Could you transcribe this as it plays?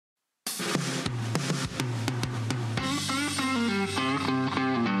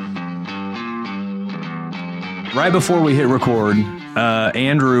right before we hit record,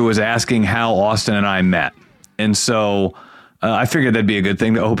 Andrew was asking how Austin and I met. And so I figured that'd be a good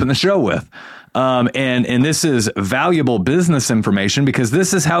thing to open the show with. And this is valuable business information because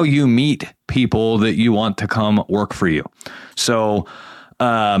this is how you meet people that you want to come work for you. So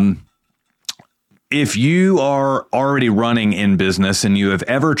if you are already running in business and you have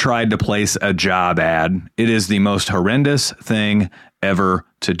ever tried to place a job ad, it is the most horrendous thing ever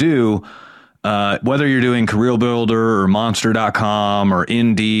to do. Whether you're doing Career Builder or Monster.com or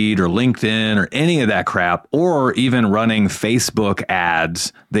Indeed or LinkedIn or any of that crap, or even running Facebook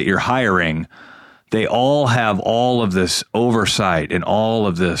ads that you're hiring, they all have all of this oversight and all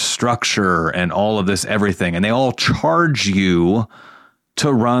of this structure and all of this everything. And they all charge you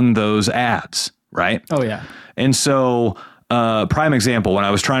to run those ads, right? Oh, yeah. And so, prime example, when I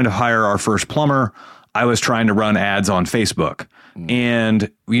was trying to hire our first plumber, I was trying to run ads on Facebook.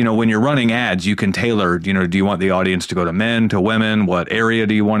 And, you know, when you're running ads, you can tailor, you know, do you want the audience to go to men, to women? What area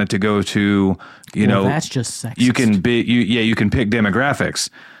do you want it to go to? You know, that's just sexist. You can you can pick demographics.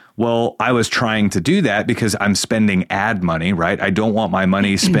 Well, I was trying to do that because I'm spending ad money, right? I don't want my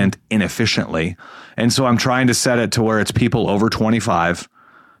money spent inefficiently. And so I'm trying to set it to where it's people over 25,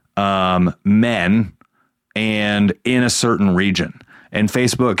 men, and in a certain region. And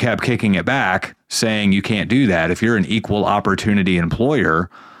Facebook kept kicking it back, saying you can't do that. If you're an equal opportunity employer,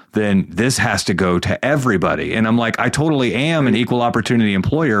 then this has to go to everybody. And I'm like, I totally am an equal opportunity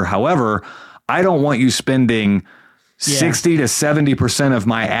employer. However, I don't want you spending 60 to 70% of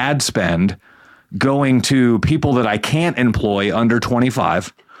my ad spend going to people that I can't employ under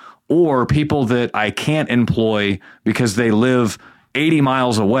 25, or people that I can't employ because they live 80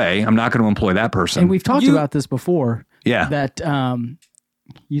 miles away. I'm not going to employ that person. And we've talked about this before. Yeah. That,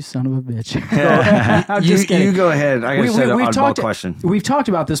 you son of a bitch. I'm just kidding. You go ahead. I got an oddball question. We've talked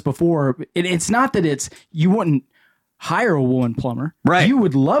about this before. It's not that you wouldn't hire a woman plumber. Right. You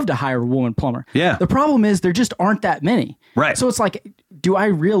would love to hire a woman plumber. Yeah. The problem is there just aren't that many. Right. So it's like, do I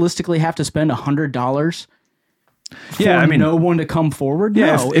realistically have to spend $100 for no one to come forward?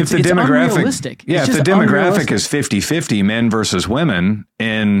 Yeah, no, if the it's demographic, unrealistic. Yeah, it's if just the demographic unrealistic. is 50-50 men versus women,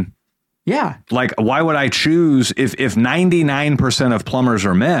 and like, why would I choose if 99% of plumbers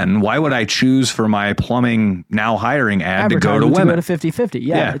are men? Why would I choose for my plumbing now hiring ad to go to women? To go to 50-50.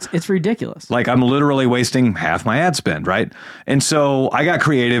 Yeah. It's ridiculous. Like, I'm literally wasting half my ad spend, right? And so I got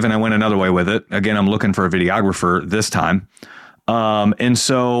creative and I went another way with it. Again, I'm looking for a videographer this time. And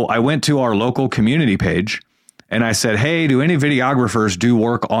so I went to our local community page and I said, hey, do any videographers do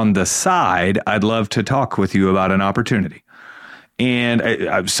work on the side? I'd love to talk with you about an opportunity.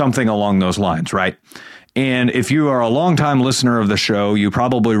 And something along those lines, right? And if you are a longtime listener of the show, you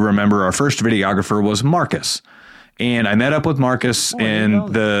probably remember our first videographer was Marcus. And I met up with Marcus,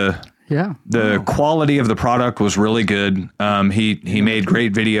 and the quality of the product was really good. He made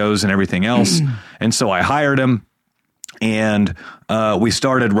great videos and everything else. And so I hired him. And we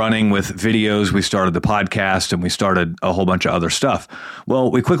started running with videos. We started the podcast and we started a whole bunch of other stuff. Well,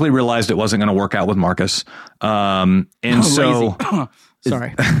 we quickly realized it wasn't going to work out with Marcus. Sorry. Is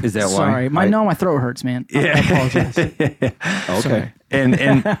that why? Sorry. My throat hurts, man. I apologize. Okay. Sorry.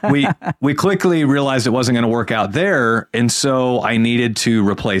 And we quickly realized it wasn't going to work out there. And so I needed to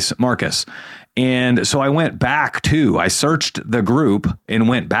replace Marcus. And so I searched the group and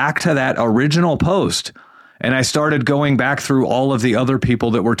went back to that original post. And I started going back through all of the other people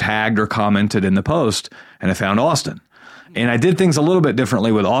that were tagged or commented in the post, and I found Austin. And I did things a little bit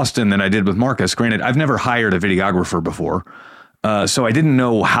differently with Austin than I did with Marcus. Granted, I've never hired a videographer before, so I didn't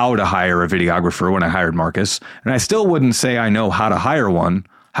know how to hire a videographer when I hired Marcus. And I still wouldn't say I know how to hire one.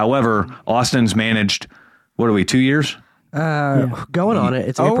 However, Austin's managed, 2 years? Going on it.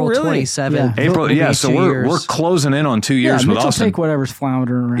 It's April 27th. Yeah. April, so we're closing in on 2 years with Mitchell Austin. Take whatever's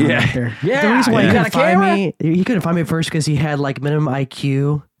floundering around out there. Yeah, the reason why you couldn't find me at first because he had like minimum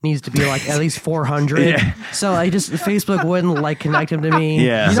IQ needs to be like at least 400. So Facebook wouldn't like connect him to me.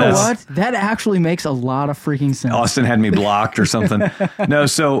 Yeah, you know what? That actually makes a lot of freaking sense. Austin had me blocked or something. No,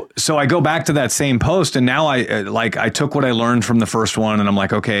 so I go back to that same post, and now I took what I learned from the first one, and I'm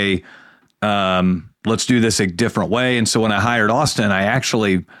like, okay, let's do this a different way. And so when I hired Austin, I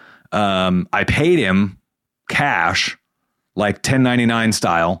actually I paid him cash, like 1099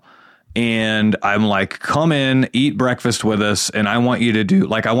 style. And I'm like, come in, eat breakfast with us. And I want you to do,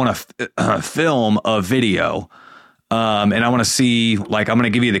 like, I want to film a video. And I want to see, like, I'm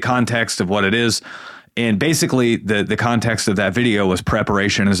going to give you the context of what it is. And basically the context of that video was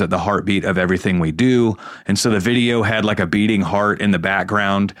preparation is at the heartbeat of everything we do. And so the video had like a beating heart in the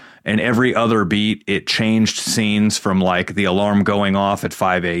background, and every other beat, it changed scenes from like the alarm going off at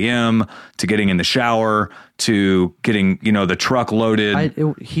 5 a.m. to getting in the shower to getting, the truck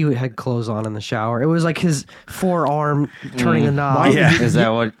loaded. He had clothes on in the shower. It was like his forearm turning the knob. Yeah. Is that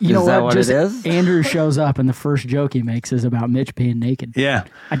what it is? Andrew shows up and the first joke he makes is about Mitch being naked. Yeah.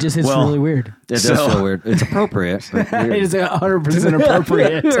 It's really weird. It does feel weird. It's appropriate. It is 100%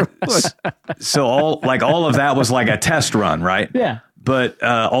 appropriate. So all of that was like a test run, right? Yeah. But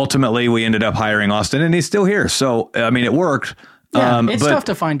ultimately we ended up hiring Austin, and he's still here. So, I mean, it worked. Yeah, it's tough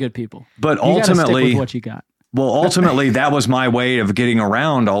to find good people. But you ultimately, stick with what you got. Well, ultimately, that was my way of getting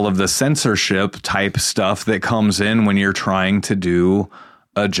around all of the censorship type stuff that comes in when you're trying to do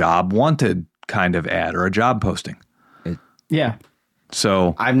a job wanted kind of ad or a job posting. Yeah.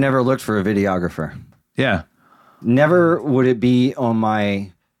 So I've never looked for a videographer. Yeah. Never would it be on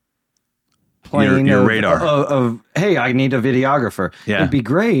my plane your radar of hey, I need a videographer. Yeah. It'd be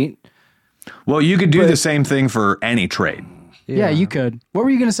great. Well, you could do the same thing for any trade. Yeah, you could. What were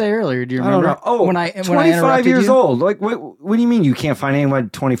you going to say earlier? Do you remember? I don't know. Oh, when I 25 years you? old. Like, what do you mean you can't find anyone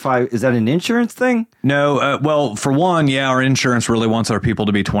 25? Is that an insurance thing? No. Well, for one, our insurance really wants our people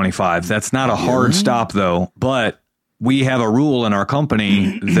to be 25. That's not a hard stop, though. But we have a rule in our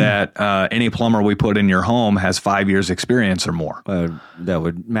company that any plumber we put in your home has 5 years experience or more.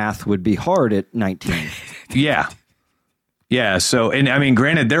 Math would be hard at 19. Yeah. Yeah. So, and I mean,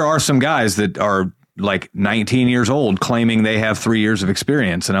 granted, there are some guys that are like 19 years old claiming they have 3 years of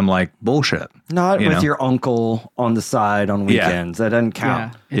experience. And I'm like, bullshit. Not with your uncle on the side on weekends. That doesn't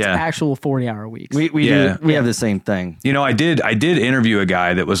count. Yeah. It's actual 40-hour weeks. We have the same thing. I did interview a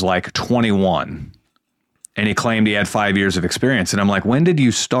guy that was like 21 and he claimed he had 5 years of experience. And I'm like, when did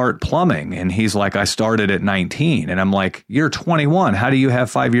you start plumbing? And he's like, I started at 19. And I'm like, you're 21. How do you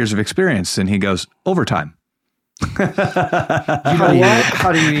have 5 years of experience? And he goes, overtime.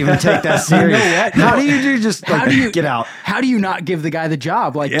 How do you even take that serious? How do you just get out? How do you not give the guy the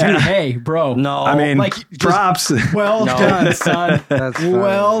job? Like, dude, hey, bro. No, I mean, props. Well done, son. That's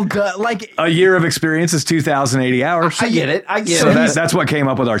well done. Like a year of experience is 2,080 hours. I get it. So that's what came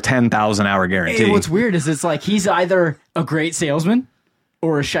up with our 10,000 hour guarantee. What's weird is it's like he's either a great salesman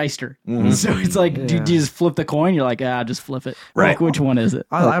or a shyster. Mm-hmm. So it's like, do you just flip the coin? You're like, just flip it. Right. Like, which one is it?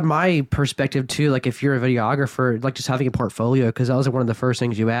 My perspective too, like if you're a videographer, like just having a portfolio, because that was one of the first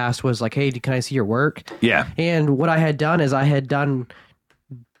things you asked was like, hey, can I see your work? Yeah. And what I had done is I had done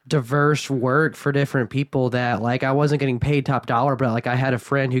diverse work for different people that like I wasn't getting paid top dollar, but like I had a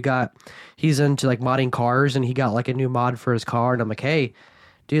friend he's into like modding cars and he got like a new mod for his car. And I'm like, hey,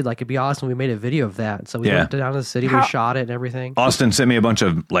 dude, like it'd be awesome. We made a video of that. So we went down to the city, we shot it and everything. Austin sent me a bunch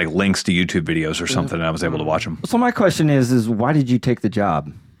of like links to YouTube videos or something and I was able to watch them. So my question is why did you take the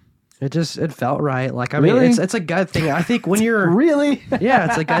job? It felt right. Like, I mean, it's a good thing. I think when you're really,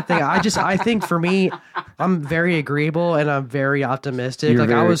 it's a good thing. I think for me, I'm very agreeable and I'm very optimistic.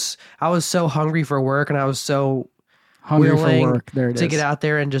 I was so hungry for work and I was so hungry willing for work. There it to is. get out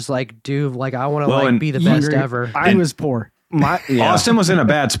there and just like do like I want to be the best ever. I was poor. Austin was in a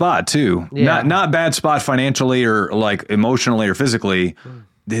bad spot too. Not bad spot financially or like emotionally or physically.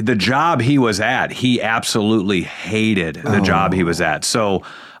 The job he was at, he absolutely hated the job he was at. So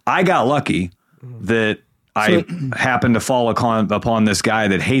I got lucky that I happened to fall upon this guy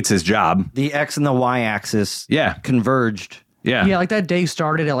that hates his job. The X and the Y axis converged. Yeah. Yeah, like that day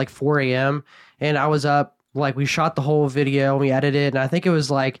started at like 4 a.m. and I was up, like we shot the whole video and we edited and I think it was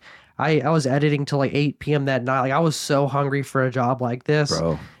like I was editing till like 8 p.m. that night. Like I was so hungry for a job like this.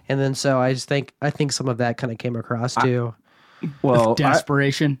 Bro. And then so I think some of that kind of came across too. Well,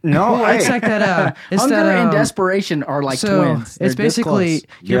 desperation. It's like that. Hunger and desperation are like twins. It's basically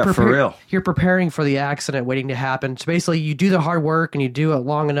for real. You're preparing for the accident waiting to happen. So basically, you do the hard work and you do it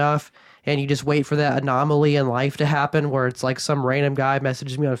long enough, and you just wait for that anomaly in life to happen, where it's like some random guy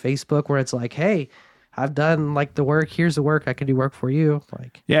messages me on Facebook, where it's like, "Hey, I've done like the work. Here's the work. I can do work for you."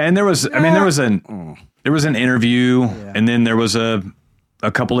 Like, and there was an interview, and then there was a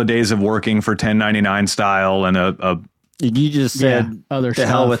couple of days of working for 1099 style, and a. You just said other to stuff.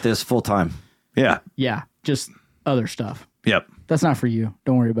 hell with this full time. Yeah. Yeah, just other stuff. Yep. That's not for you.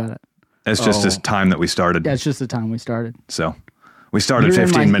 Don't worry about it. That's just this time that we started. That's just the time we started. So we started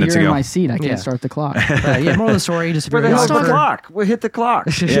 15 minutes ago. You're in my seat. I can't start the clock. More of the story. Just where the hell's the clock? We hit the clock.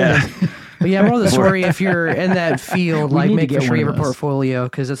 Yeah. But more of the story, if you're in that field, like make sure you have a portfolio,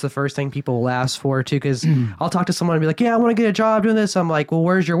 because it's the first thing people will ask for too. Because I'll talk to someone and be like, "Yeah, I want to get a job doing this." I'm like, "Well,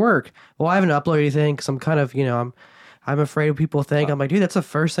 where's your work?" "Well, I haven't uploaded anything because I'm kind of, I'm afraid of people think." I'm like, "Dude, that's the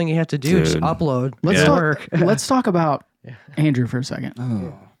first thing you have to do. Just upload." Let's talk about Andrew for a second.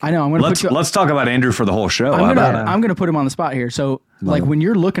 I know. I'm going to let's talk about Andrew for the whole show. I'm going to put him on the spot here. So, like, when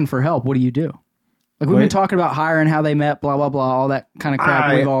you're looking for help, what do you do? Like we've been talking about hiring, how they met, blah, blah, blah, all that kind of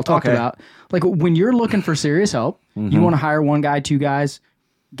crap we've all talked about. Like when you're looking for serious help, you want to hire one guy, two guys,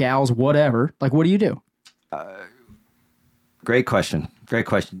 gals, whatever. Like what do you do? Great question.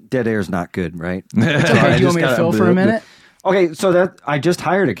 Dead air is not good, right? Okay, do you want me to fill for a minute? Okay, so I just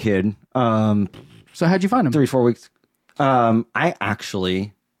hired a kid. So how'd you find him? 3-4 weeks. I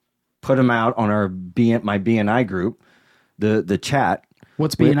actually put him out on my BNI group, the chat.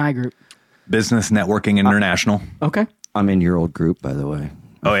 What's BNI group? Business Networking International. Okay. I'm in your old group, by the way.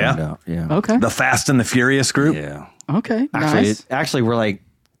 Oh, yeah? Yeah. Okay. The Fast and the Furious group. Yeah. Okay. Actually, Nice. actually, we're like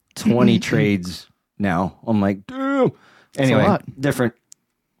 20 trades now. I'm like, damn. Anyway, lot. different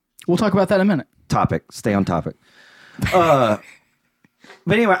We'll talk about that in a minute. topic. Stay on topic. But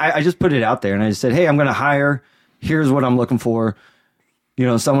anyway, I just put it out there and I just said, hey, I'm going to hire. Here's what I'm looking for. You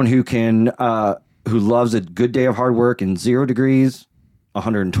know, someone who loves a good day of hard work in 0 degrees,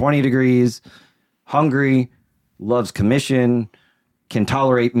 120 degrees, hungry, loves commission, can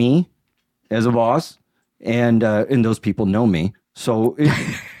tolerate me as a boss. And those people know me. So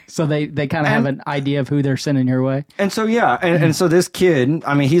So they kind of have an idea of who they're sending your way. And so, yeah. And so this kid,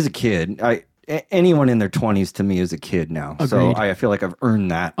 I mean, he's a kid. Anyone in their 20s to me is a kid now. So Agreed. I feel like I've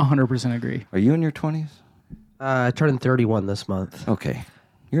earned that. 100% agree. Are you in your 20s? Turning 31 this month. Okay.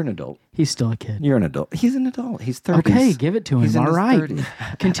 You're an adult. He's still a kid. You're an adult. He's an adult. He's 30s. Okay, give it to him. He's in All his right.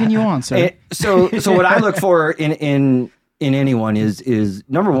 30s. Continue on, sir. So what I look for in anyone is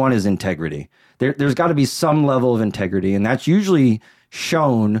number one is integrity. There's got to be some level of integrity, and that's usually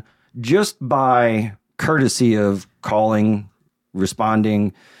shown just by courtesy of calling,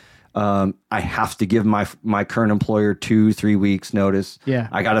 responding. I have to give my current employer 2-3 weeks notice. Yeah.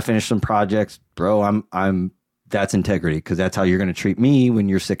 I got to finish some projects, bro. That's integrity, because that's how you're going to treat me when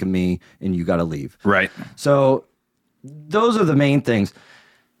you're sick of me and you got to leave. Right. So those are the main things.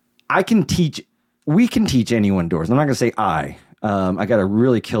 We can teach anyone doors. I'm not going to say I got a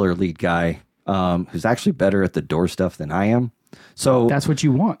really killer lead guy who's actually better at the door stuff than I am. So That's what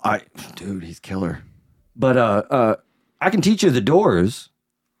you want. dude, he's killer. But I can teach you the doors,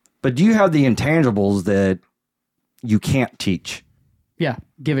 but do you have the intangibles that you can't teach? Yeah,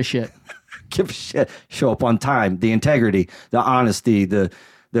 give a shit. Give a shit. Show up on time. The integrity, the honesty, the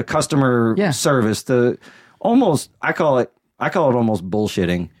customer service. I call it almost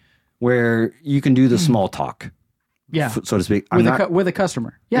bullshitting, where you can do the small talk. Yeah, so to speak. with a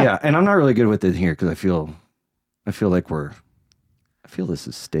customer. Yeah. And I'm not really good with it here because I feel like this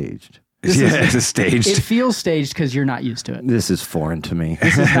is staged. It's staged. It feels staged because you're not used to it. This is foreign to me.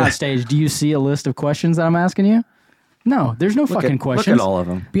 This is not staged. Do you see a list of questions that I'm asking you? No, there's no fucking questions. Look at all of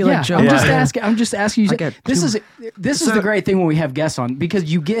them. Be like Joe. I'm just asking you. got This is the great thing when we have guests on, because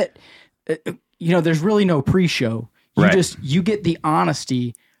you get, there's really no pre-show. You get the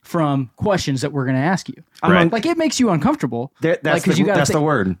honesty from questions that we're going to ask you. Right. Like it makes you uncomfortable. That's the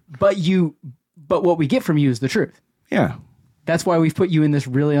word. But what we get from you is the truth. Yeah. That's why we've put you in this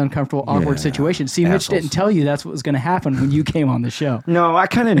really uncomfortable, awkward situation. See, Mitch assholes. didn't tell you that's what was going to happen when you came on the show. No, I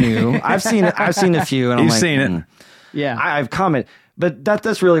kind of knew. I've seen a few, and I'm You've like, seen it. Yeah. I've commented, but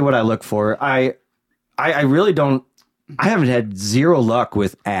that's really what I look for. I really don't. I haven't had zero luck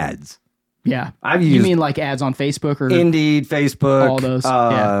with ads. Yeah. I've You used mean like ads on Facebook or Indeed, Facebook, all those?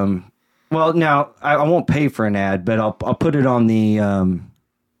 Well, now I won't pay for an ad, but I'll put it on the on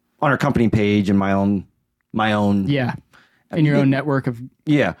our company page and my own. Yeah. In your own network of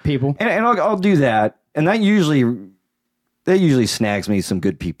people. And I'll do that, and that usually snags me some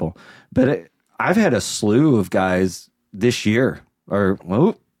good people. But I've had a slew of guys this year or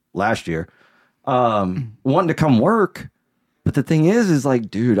last year wanting to come work, but the thing is like,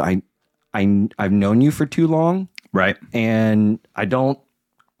 dude, I've known you for too long, Right. and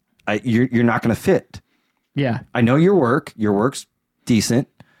you're not going to fit. Yeah. I know your work's decent,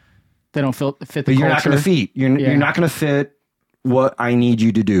 They don't fit the but culture. you're not going to fit. You're not going to fit what I need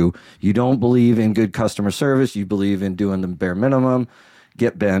you to do. You don't believe in good customer service. You believe in doing the bare minimum.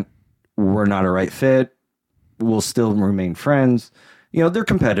 Get bent. We're not a right fit. We'll still remain friends. They're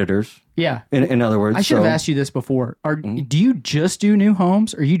competitors. Yeah. In other words, I should have asked you this before. Do you just do new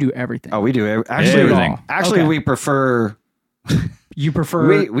homes or you do everything? Oh, we do actually. Everything. Actually, Okay. we prefer. You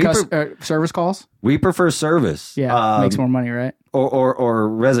prefer We service calls? We prefer service. Yeah. Makes more money, right? Or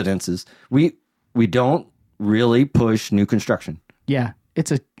residences. We don't really push new construction. Yeah.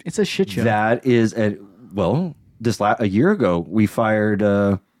 It's a shit show. That is a year ago we fired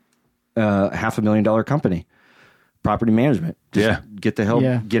a $500,000 company, property management. Just get the hell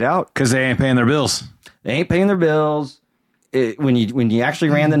get out, Because they ain't paying their bills. they ain't paying their bills. When you actually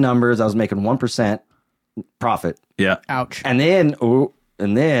ran the numbers, I was making 1% profit, Yeah. Ouch. and then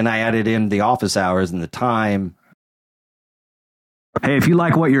And then I added in the office hours and the time. Hey, if you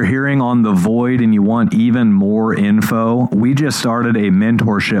like what you're hearing on The Void and you want even more info, we just started a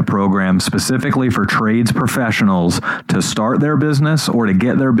mentorship program specifically for trades professionals to start their business or to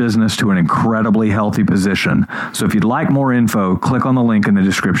get their business to an incredibly healthy position. So if you'd like more info, click on the link in the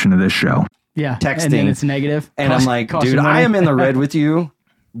description of this show. Yeah. Texting. And then it's negative. And I'm like, dude, I am in the red with you.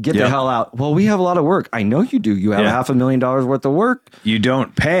 Get the hell out. Well, we have a lot of work. I know you do. You have $500,000 worth of work. You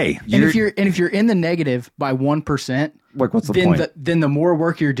don't pay. And if you're in the negative by 1%, like, what's the point? Then the more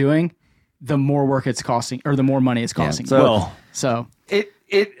work you're doing, the more work it's costing, or the more money it's costing. So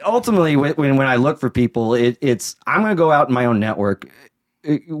it ultimately, when I look for people, it's I'm going to go out in my own network.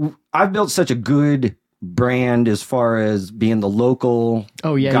 I've built such a good brand as far as being the local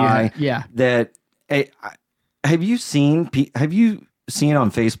guy. That have you seen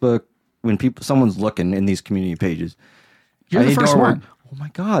on Facebook when someone's looking in these community pages? You're the first one. Oh my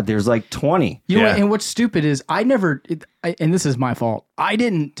God, there's like 20. You know what, and what's stupid is and this is my fault.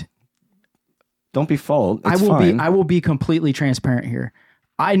 Don't be fault. I will be completely transparent here.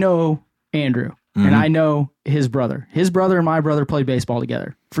 I know Andrew and I know his brother. His brother and my brother played baseball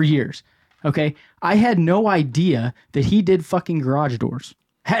together for years. Okay. I had no idea that he did fucking garage doors.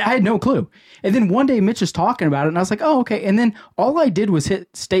 I had no clue. And then one day Mitch was talking about it and I was like, oh, okay. And then all I did was hit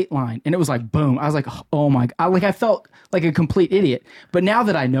state line and it was like, boom. I was like, oh my God. I felt like a complete idiot. But now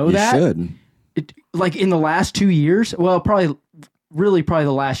that I know like in the last 2 years, well, probably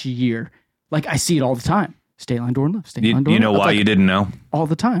the last year, like I see it all the time. State line door and lift. State line door. You know why you didn't know? All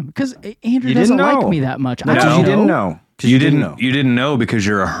the time. Because Andrew doesn't like me that much. No, you didn't know. You didn't know because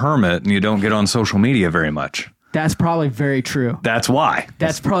you're a hermit and you don't get on social media very much. That's probably very true. That's why.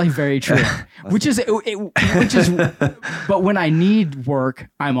 That's probably very true. which is, but when I need work,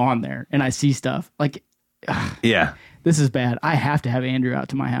 I'm on there and I see stuff like, this is bad. I have to have Andrew out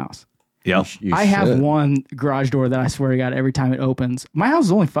to my house. Yep. I have one garage door that I swear to God, every time it opens, my house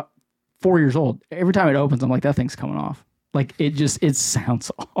is only 4 years old. Every time it opens, I'm like, that thing's coming off. Like it sounds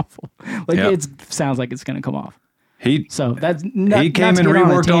awful. Like it sounds like it's going to come off. He came and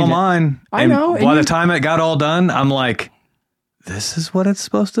reworked all mine. I know. By the time it got all done, I'm like, this is what it's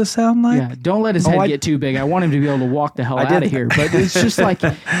supposed to sound like? Yeah, don't let his head get too big. I want him to be able to walk the hell out of here. But it's just like,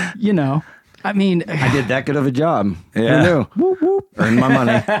 I mean. I did that good of a job. Yeah. Who knew? Whoop, whoop. Earned my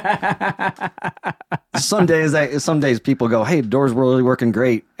money. Some days people go, hey, the door's really working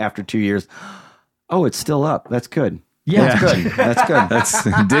great after 2 years. Oh, it's still up. That's good. Yeah, that's good.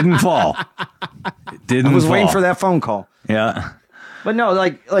 It didn't fall. I was waiting for that phone call. Yeah, but no,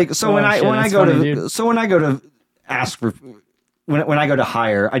 when I go to ask for when I go to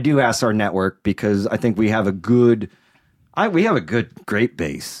hire, I do ask our network because I think we have a great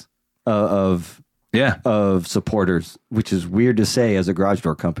base of supporters, which is weird to say as a garage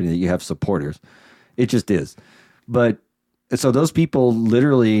door company that you have supporters. It just is, but so those people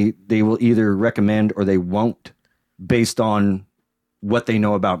literally they will either recommend or they won't. Based on what they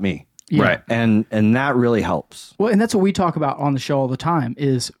know about me. Yeah. Right. And that really helps. Well, and that's what we talk about on the show all the time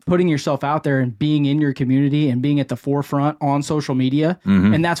is putting yourself out there and being in your community and being at the forefront on social media.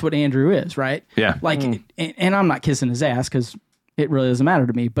 Mm-hmm. And that's what Andrew is, right? Yeah. And I'm not kissing his ass because it really doesn't matter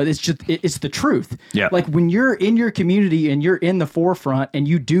to me, but it's just, it's the truth. Yeah. Like when you're in your community and you're in the forefront and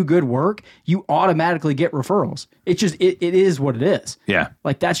you do good work, you automatically get referrals. It's just, it is what it is. Yeah.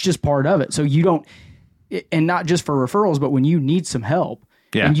 Like that's just part of it. So you don't, and not just for referrals, but when you need some help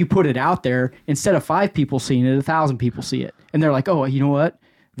and you put it out there, instead of 5 people seeing it, 1,000 people see it. And they're like, oh, you know what?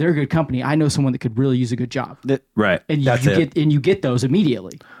 They're a good company. I know someone that could really use a good job. Right. And you get those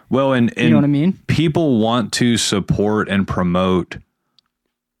immediately. Well, and you know what I mean? People want to support and promote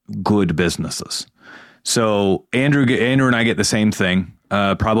good businesses. So Andrew and I get the same thing.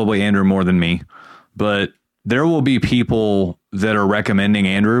 Probably Andrew more than me, but there will be people that are recommending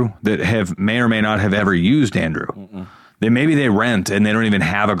Andrew that may or may not have ever used Andrew. Maybe they rent and they don't even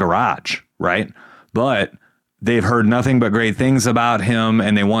have a garage, right? But they've heard nothing but great things about him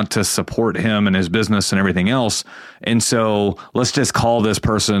and they want to support him and his business and everything else. And so let's just call this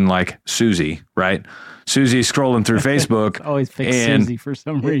person like Susie, right? Susie's scrolling through Facebook. Always pick Susie for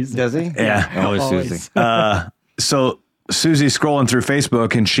some reason. Does he? Yeah. Always Susie. So Susie's scrolling through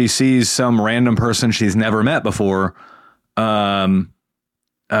Facebook and she sees some random person she's never met before,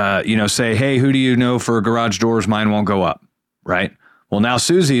 say, hey, who do you know for garage doors? Mine won't go up. Right. Well, now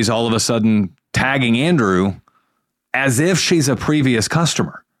Susie's all of a sudden tagging Andrew as if she's a previous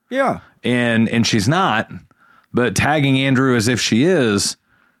customer. Yeah. And she's not, but tagging Andrew as if she is,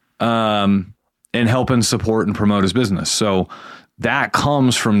 and helping support and promote his business. So that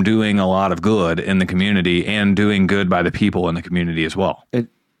comes from doing a lot of good in the community and doing good by the people in the community as well. It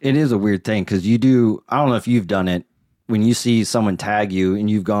is a weird thing because you do. I don't know if you've done it when you see someone tag you and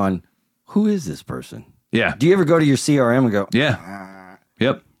you've gone, "Who is this person?" Yeah. Do you ever go to your CRM and go, Yeah.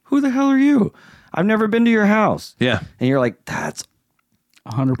 Yep. "Who the hell are you? I've never been to your house." Yeah. And you're like, "That's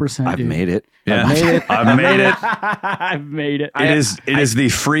 100%. I've made it. Yeah. I've made it." I've made it. I've made it. It is the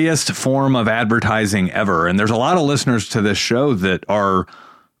freest form of advertising ever. And there's a lot of listeners to this show that are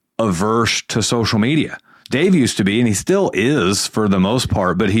averse to social media. Dave used to be, and he still is for the most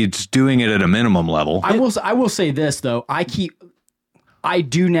part, but he's doing it at a minimum level. I will say this though. I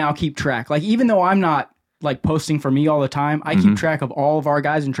do now keep track. Like, even though I'm not like posting for me all the time, I keep track of all of our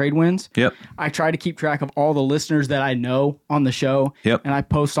guys in trade wins. Yep. I try to keep track of all the listeners that I know on the show. Yep. And I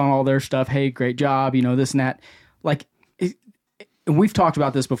post on all their stuff. Hey, great job. You know, this and that. Like, and we've talked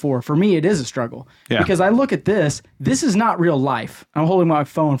about this before. For me, it is a struggle. Yeah. Because I look at this. This is not real life. I'm holding my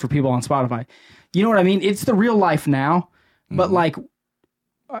phone for people on Spotify. You know what I mean? It's the real life now. But like,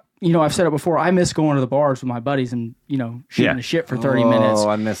 you know, I've said it before. I miss going to the bars with my buddies and, you know, shooting the shit for 30 minutes. Oh,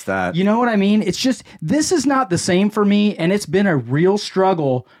 I missed that. You know what I mean? It's just, this is not the same for me. And it's been a real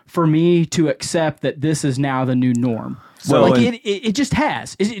struggle for me to accept that this is now the new norm. So Well, like it just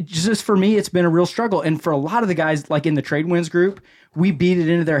has. It just, for me, it's been a real struggle. And for a lot of the guys, like in the Trade Wins group, we beat it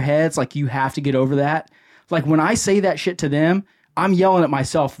into their heads. Like, you have to get over that. Like, when I say that shit to them, I'm yelling at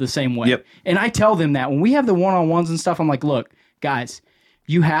myself the same way. Yep. And I tell them that when we have the one-on-ones and stuff, I'm like, look, guys,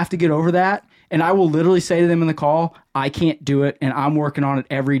 you have to get over that. And I will literally say to them in the call, I can't do it, and I'm working on it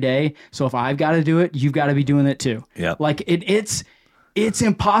every day. So if I've got to do it, you've got to be doing it too. Yep. Like, it's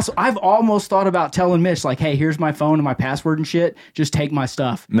impossible. I've almost thought about telling Mitch, like, hey, here's my phone and my password and shit. Just take my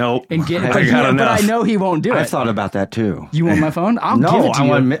stuff. Nope. And get it. I got enough. But I know he won't do it. I've thought about that too. You want my phone? I'll No, give it to I you.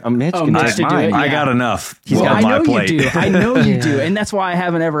 want Mitch can Mitch take to do mine. it. I Yeah. got enough Well, on I my know plate. you do. I know you do, and that's why I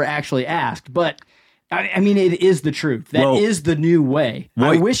haven't ever actually asked. But I mean, it is the truth. That is the new way.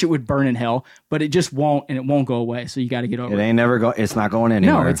 I wish it would burn in hell, but it just won't, and it won't go away. So you got to get over It it. ain't never go. It's not going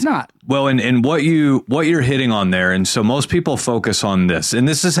anywhere. No, it's not. Well, and what you're hitting on there, and so most people focus on this, and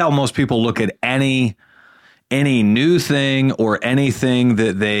this is how most people look at any new thing or anything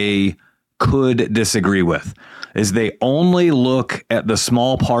that they could disagree with, is they only look at the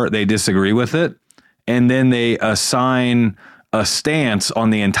small part they disagree with it, and then they assign a stance on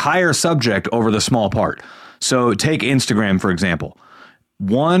the entire subject over the small part. So take Instagram, for example.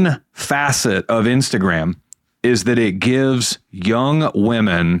 One facet of Instagram is that it gives young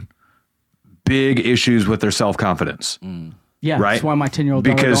women big issues with their self-confidence. Yeah, Right? that's why my 10-year-old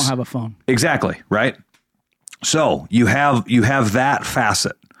daughter Because- don't have a phone. Exactly, right? So you have that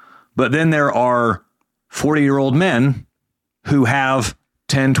facet. But then there are 40-year-old men who have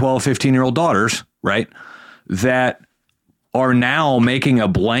 10, 12, 15-year-old daughters, right? That are now making a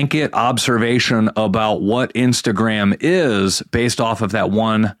blanket observation about what Instagram is based off of that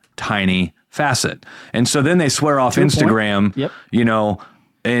one tiny facet. And so then they swear off Instagram, Yep. you know,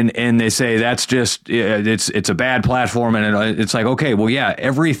 and they say that's just, it's a bad platform. And it's like, okay, well, yeah,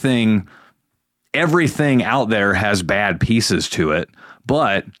 everything out there has bad pieces to it,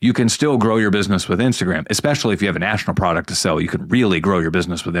 but you can still grow your business with Instagram, especially if you have a national product to sell. You can really grow your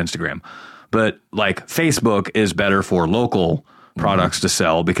business with Instagram. But like Facebook is better for local products to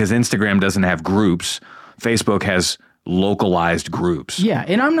sell because Instagram doesn't have groups. Facebook has localized groups. Yeah,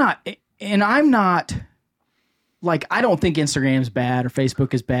 and I'm not like, I don't think Instagram's bad or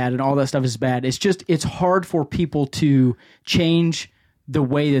Facebook is bad and all that stuff is bad. It's just, it's hard for people to change the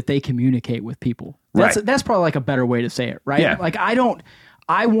way that they communicate with people. That's probably like a better way to say it, right? Yeah. Like, I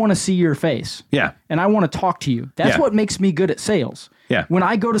want to see your face. Yeah. And I want to talk to you. That's Yeah. what makes me good at sales. Yeah. When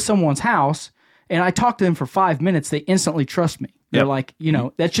I go to someone's house and I talk to them for 5 minutes, they instantly trust me. They're Yep. like, you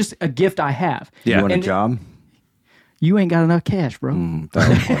know, that's just a gift I have. Yeah. You want a And job? You ain't got enough cash, bro.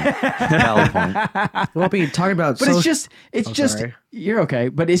 Valid point. We'll be talking about. But it's just sorry. you're okay.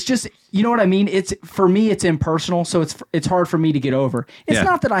 But it's just, you know what I mean? It's, for me, it's impersonal, so it's hard for me to get over. It's Yeah.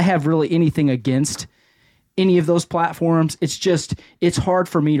 not that I have really anything against any of those platforms. It's just, it's hard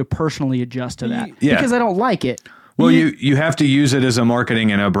for me to personally adjust to that Yeah. because I don't like it. Well, you have to use it as a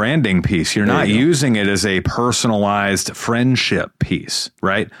marketing and a branding piece. You're not using it as a personalized friendship piece,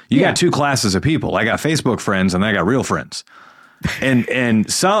 right? You Yeah. got two classes of people. I got Facebook friends and I got real friends. And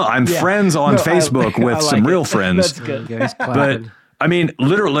some I'm friends on No, Facebook I with like some it. real friends. That's good. Guys But clapping. I mean,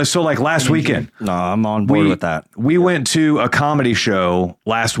 literally, so like last weekend, No, I'm on board with that. we went to a comedy show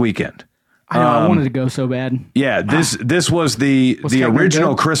last weekend. I know, I wanted to go so bad. Yeah, this was the Keckner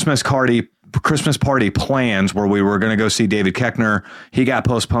original good? Christmas party plans where we were going to go see David Keckner. He got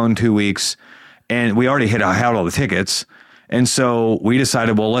postponed 2 weeks, and we already had all the tickets. And so we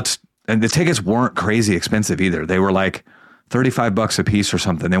decided, well, and the tickets weren't crazy expensive either. They were like $35 a piece or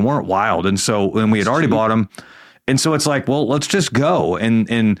something. They weren't wild. And so when we had already bought them, and so it's like, well, let's just go.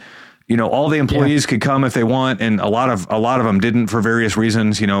 And all the employees could come if they want. And a lot of them didn't for various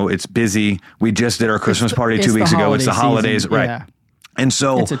reasons. It's busy. We just did our Christmas party 2 weeks ago. It's the holidays. Season. Right. Yeah. And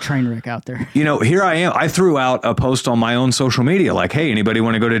so it's a train wreck out there. Here I am. I threw out a post on my own social media like, hey, anybody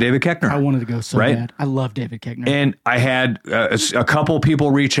want to go to David Koechner? I wanted to go so bad. I love David Koechner. And I had a couple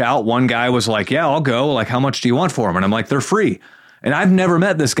people reach out. One guy was like, yeah, I'll go. Like, how much do you want for them? And I'm like, they're free. And I've never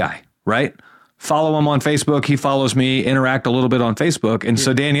met this guy, right? Follow him on Facebook. He follows me, interact a little bit on Facebook. And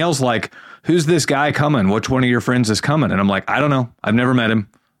so Danielle's like, who's this guy coming? Which one of your friends is coming? And I'm like, I don't know. I've never met him.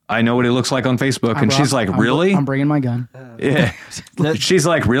 I know what he looks like on Facebook. And she's like, really? I'm bringing my gun. Yeah. She's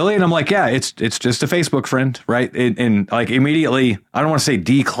like, really? And I'm like, yeah, it's just a Facebook friend, right? And like immediately, I don't want to say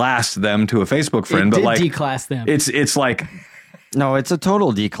declass them to a Facebook friend, but like declass them. It's like, no, it's a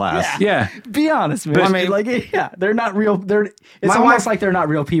total D class. yeah. Be honest, man. They're not real. It's almost like they're not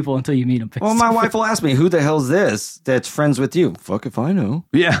real people until you meet them. Well, my wife will ask me, who the hell's this that's friends with you? Fuck if I know.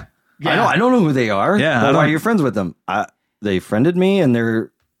 Yeah. I don't know who they are. Yeah. But why are you friends with them? They friended me and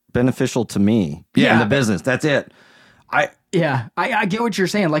they're beneficial to me in the business. That's it. I get what you're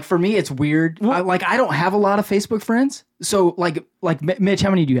saying. Like for me, it's weird. I don't have a lot of Facebook friends. So like Mitch, how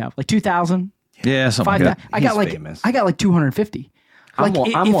many do you have? Like 2,000? Yeah, something like that. I got like 250. Like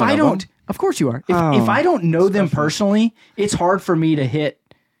I'm if one I of don't, them. of course you are. If I don't know them personally, it's hard for me to hit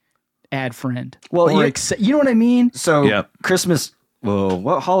add friend. Well, you know what I mean? So Christmas. Whoa,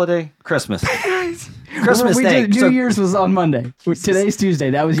 what holiday? Christmas. Christmas Day. New Year's was on Monday. Today's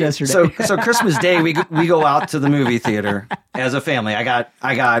Tuesday. That was yesterday. So Christmas Day we go out to the movie theater as a family. I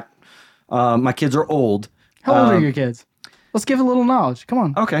got my kids are old. How old are your kids? Let's give a little knowledge. Come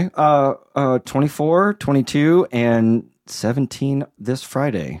on. Okay. 24, 22, and 17 this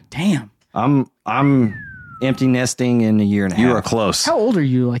Friday. Damn. I'm empty nesting in a year and a half. You are close. How old are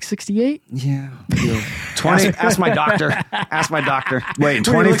you? Like 68? Yeah. 20. Ask my doctor. Ask my doctor. Wait,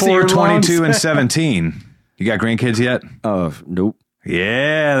 When he looks at 24, your 22, lungs. and 17. You got grandkids yet? Nope.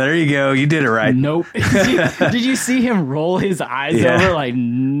 Yeah, there you go. You did it right. Nope. Did you see him roll his eyes over like,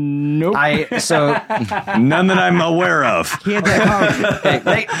 nope? None that I'm aware of. He had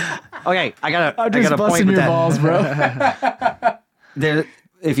that okay, I gotta I'm just point busting with your that. balls, bro.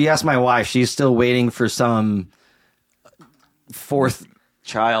 If you ask my wife, she's still waiting for some fourth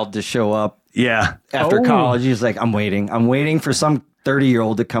child to show up. Yeah. After college, he's like, I'm waiting for some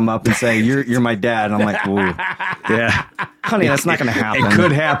 30-year-old to come up and say, you're my dad. And I'm like, ooh, Yeah. honey, that's not going to happen. It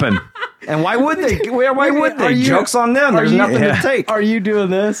could happen. And why would they? Why would they? Joke's on them. There's nothing to take. Are you doing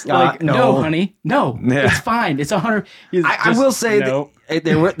this? Like, no. no, honey. No. Yeah. It's fine. It's 100. I will say that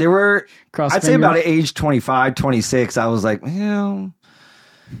they were Cross I'd say fingers. about age 25, 26, I was like,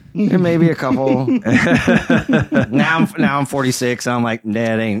 there may be a couple. now I'm 46. And I'm like, nah,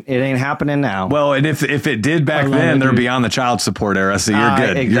 it ain't happening now. Well, and if it did back then, they're beyond the child support era, so you're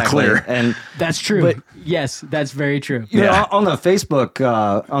good. Exactly. You're clear. And That's true. But- yes, that's very true. you know, on the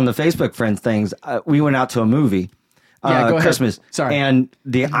Facebook friends things, we went out to a movie. Yeah, go ahead. Christmas. Sorry. And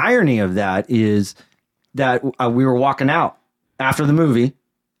the irony of that is that we were walking out after the movie.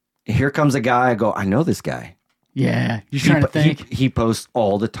 Here comes a guy. I go, I know this guy. Yeah. You're trying to think. He posts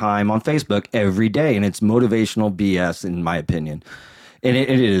all the time on Facebook every day, and it's motivational BS, in my opinion. And it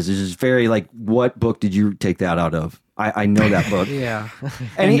is. It's just very like, what book did you take that out of? I know that book. Yeah.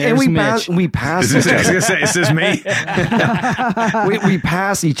 And we Mitch. pass. I was going to say, is this me? we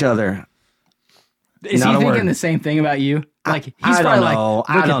pass each other. Is Not he a thinking word. the same thing about you? Like he's I probably don't know. like,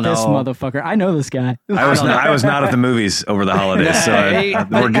 I look don't at this know. motherfucker. I know this guy. I was not at the movies over the holidays, so Hey,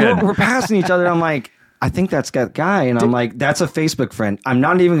 we're good. We're passing each other. I'm like, I think that's that guy, and I'm like, that's a Facebook friend. I'm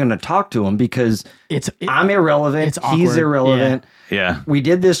not even going to talk to him because I'm irrelevant. it's He's awkward. irrelevant. Yeah. We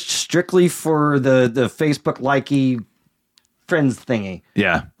did this strictly for the Facebook likey friends thingy.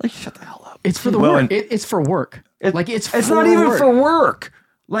 Yeah. Like, shut the hell up. It's for the Well, work. and- It's for work. It's for not even work. for work.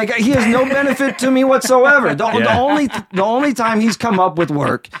 Like, he has no benefit to me whatsoever. The only time he's come up with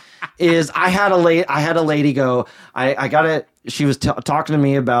work is I had a lady go. I got it. She was talking to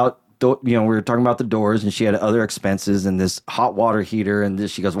me about. We were talking about the doors, and she had other expenses and this hot water heater, and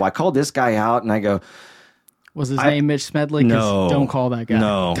this. She goes, "Well, I called this guy out," and I go, Was his name Mitch Smedley? 'Cause "No, don't call that guy.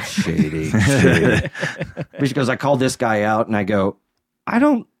 No, shady." But she goes, "I called this guy out," and I go, "I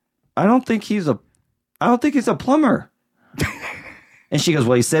don't think he's a plumber." And she goes,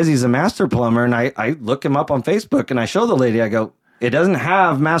 "Well, he says he's a master plumber," and I look him up on Facebook, and I show the lady. I go, "It doesn't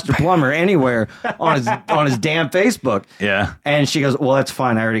have master plumber anywhere on his damn Facebook." Yeah. And she goes, "Well, that's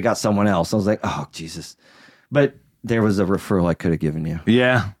fine. I already got someone else." I was like, "Oh, Jesus." But There was a referral I could have given you.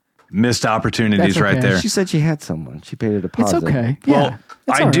 Yeah. Missed opportunities That's right okay. there. She said she had someone. She paid a It's deposit. okay. Well, Yeah,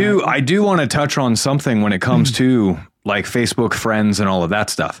 it's I all do. right. I do want to touch on something when it comes to like Facebook friends and all of that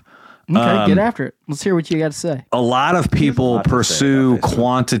stuff. Okay, get after it. Let's hear what you got to say. A lot of people lot to say pursue about Facebook.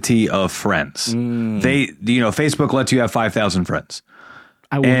 quantity of friends. Facebook lets you have 5,000 friends.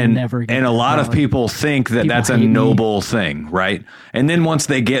 I would And never get a that, lot of probably. people think that People that's a hate me. noble thing, right? And then once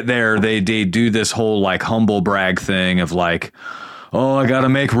they get there, they do this whole like humble brag thing of like, oh, I got to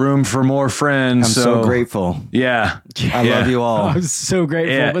make room for more friends. I'm so grateful. Yeah. I love you all. I'm so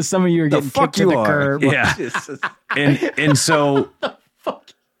grateful, Yeah. but some of you are getting fuck kicked to you the are. curb. Yeah. and so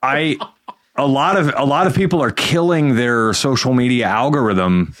a lot of people are killing their social media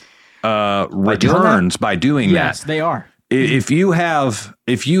algorithm returns by doing Yes, that. they are. If you have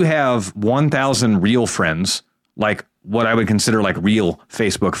 1,000 real friends, like what I would consider like real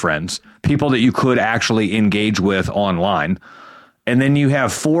Facebook friends, people that you could actually engage with online, and then you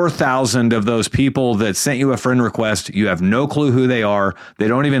have 4,000 of those people that sent you a friend request, you have no clue who they are, they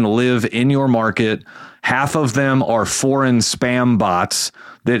don't even live in your market, half of them are foreign spam bots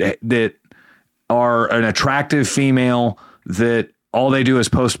that are an attractive female that all they do is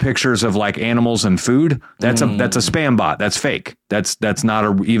post pictures of like animals and food. That's a spam bot. That's fake. That's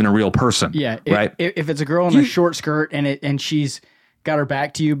not even a real person. Yeah, right. If it's a girl in a short skirt and she's got her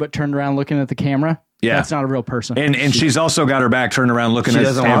back to you but turned around looking at the camera, Yeah. that's not a real person. And she's also got her back turned around looking She at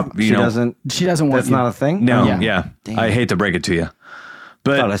doesn't want. She doesn't. she doesn't want That's you. not a thing. No, Yeah. yeah. I hate to break it to you,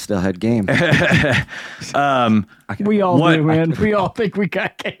 but Thought I still had game. We all What- do, man. We all think we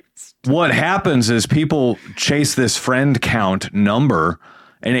got games. what happens is people chase this friend count number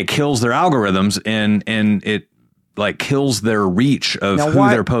and it kills their algorithms and it like kills their reach of Now, who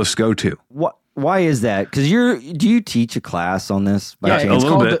why- their posts go to. What? Why is that? Because do you teach a class on this? by Yeah, chance? a it's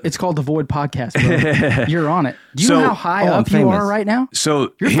little called bit. it's called the Void Podcast, bro. You're on it. Do you So- know how high I'm up you famous. are right now?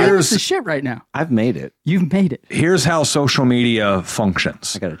 So You're famous here's as shit right now. I've made it. You've made it. here's how social media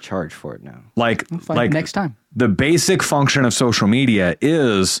functions. I got to charge for it now. Like Fine, next time. the basic function of social media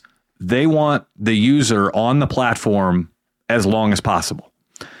is they want the user on the platform as long as possible.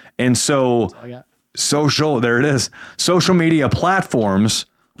 And so there it is. Social media platforms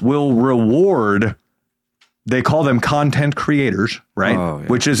will reward, they call them content creators, right? Oh, yeah.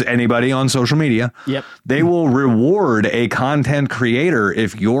 Which is anybody on social media. Yep. They will reward a content creator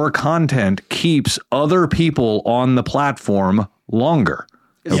if your content keeps other people on the platform longer.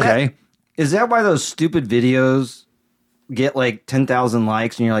 Okay? Is that why those stupid videos get like 10,000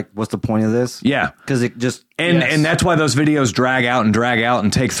 likes and you're like, what's the point of this? Yeah. Because it just And that's why those videos drag out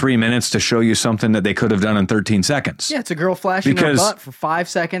and take 3 minutes to show you something that they could have done in 13 seconds. Yeah, it's a girl flashing Because- her butt for 5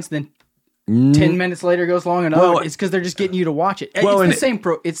 seconds, then 10 minutes later goes long enough. Well, It's because they're just getting you to watch it. Well, It's and-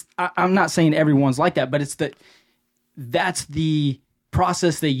 the same I'm not saying everyone's like that, but that's the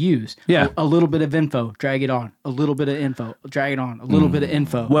process they use. Yeah. A little bit of info, drag it on. A little bit of info, drag it on. A little bit of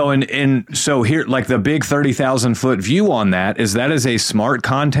info. Well, and so here, like the big 30,000 foot view on that is a smart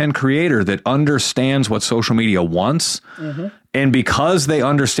content creator that understands what social media wants. Mm-hmm. And because they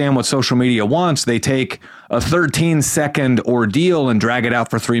understand what social media wants, they take a 13-second ordeal and drag it out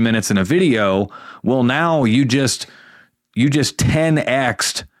for 3 minutes in a video. Well, now you just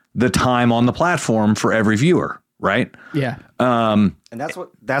 10x'd the time on the platform for every viewer, right? yeah. and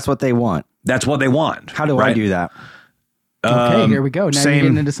that's what they want. That's what they want. How do I right? do that? Okay, here we go. Now same- you're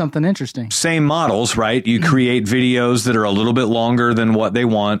getting into something interesting. Same models, right? You create videos that are a little bit longer than what they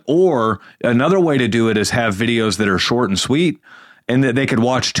want. Or another way to do it is have videos that are short and sweet and that they could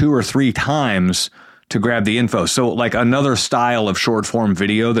watch 2 or 3 times to grab the info. So like another style of short form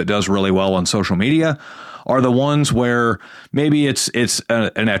video that does really well on social media are the ones where maybe it's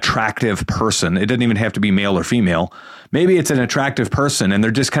an attractive person. It doesn't even have to be male or female. Maybe it's an attractive person and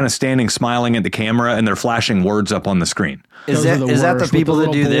they're just kind of standing smiling at the camera and they're flashing words up on the screen. Is Those are that the is that the worst with people the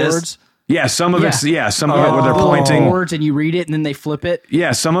that do little this? boards. Yeah, some of it's some of it where they're Little pointing. words and you read it and then they flip it.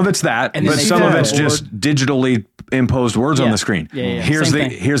 Yeah, some of it's that, And then but they some of flip it's it just digitally imposed words on Yeah. the screen. Yeah. Here's Same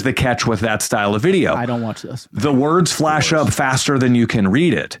thing. here's the catch with that style of video. I don't watch this. The words flash up faster than you can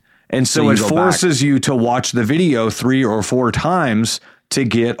read it. And so you it go forces you to watch the video 3 or 4 times to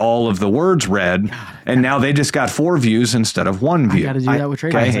get all of the words read. And now they just got 4 views instead of 1 view. Got to do that with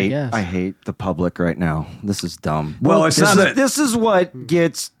trade I guess. I hate the public right now. This is dumb. Well, it's this not is, that- this is what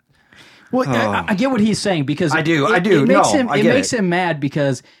gets. Well, I get what he's saying because I do. It No, makes him. I It get makes it. him mad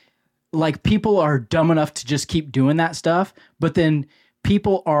because, like, people are dumb enough to just keep doing that stuff, but then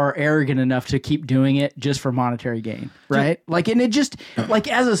people are arrogant enough to keep doing it just for monetary gain, right? Like, and it just like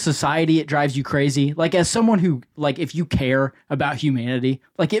as a society, it drives you crazy. Like, as someone who, like, if you care about humanity,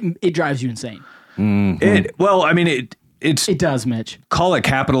 like it drives you insane. It does, Mitch. Call it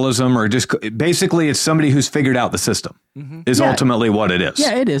capitalism, or just basically it's somebody who's figured out the system is ultimately what it is.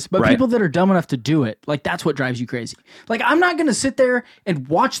 Yeah, it is. But people that are dumb enough to do it, like that's what drives you crazy. Like I'm not going to sit there and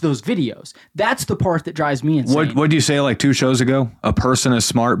watch those videos. That's the part that drives me insane. What did you say like 2 shows ago? A person is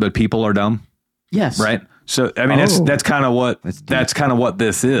smart, but people are dumb. Yes. Right. So I mean that's kind of what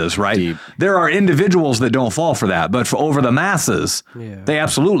this is, right? Deep. There are individuals that don't fall for that, but for over the masses, they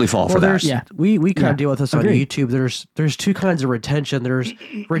absolutely fall for that. Yeah, we kind of deal with this on YouTube. There's 2 kinds of retention. There's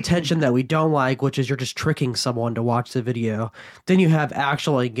retention that we don't like, which is you're just tricking someone to watch the video. Then you have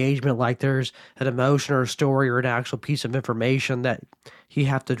actual engagement, like there's an emotion or a story or an actual piece of information that you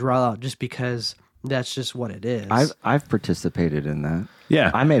have to draw out just because that's just what it is. I've participated in that. Yeah.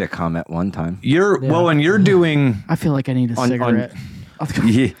 I made a comment one time. And you're doing. I feel like I need a cigarette.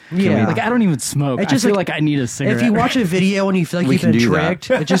 Yeah. Like I don't even smoke. I feel like I need a cigarette. If you watch a video and you feel like you've been tricked,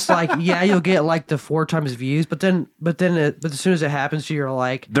 it's just like, you'll get like the 4 times views, but as soon as it happens to you, you're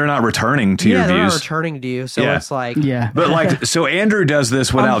like, they're not returning to your views. They're not returning to you. So it's like, But like, so Andrew does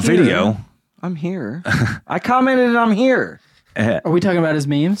this without video. I'm here. I commented and I'm here. Are we talking about his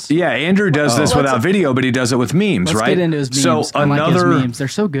memes? Yeah, Andrew does this without video, but he does it with memes, right? Let's get into his memes. So I like his memes. They're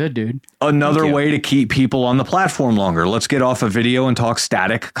so good, dude. Another way to keep people on the platform longer. Let's get off of video and talk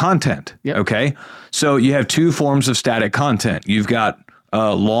static content. Yep. Okay. So you have 2 forms of static content. You've got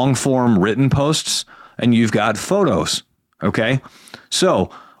long form written posts and you've got photos. Okay. So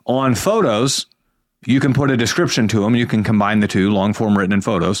on photos, you can put a description to them. You can combine the 2, long form written and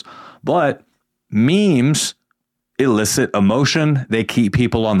photos. But memes elicit emotion. They keep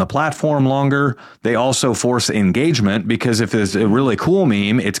people on the platform longer. They also force engagement because if it's a really cool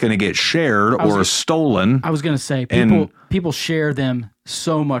meme, it's going to get shared or stolen. I was going to say people share them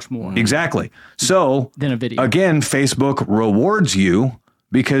so much more. Exactly. So than a video. Again, Facebook rewards you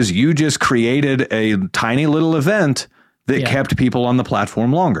because you just created a tiny little event that kept people on the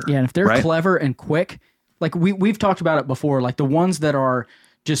platform longer. Yeah, and if they're clever and quick, like we've talked about it before, like the ones that are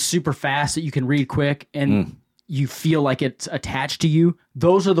just super fast that you can read quick and you feel like it's attached to you,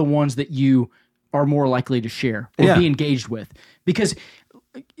 those are the ones that you are more likely to share or be engaged with. Because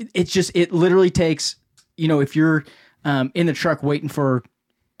it literally takes, if you're in the truck waiting for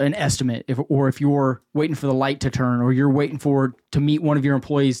an estimate, if you're waiting for the light to turn, or you're waiting to meet one of your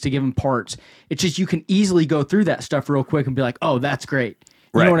employees to give them parts, it's just you can easily go through that stuff real quick and be like, oh, that's great.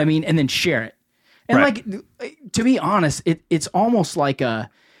 You know what I mean? And then share it. And like, to be honest, it's almost like and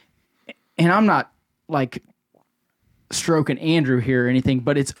I'm not like stroking Andrew here or anything,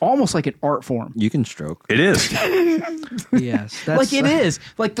 but it's almost like an art form. You can stroke. It is. Yes. Like it is.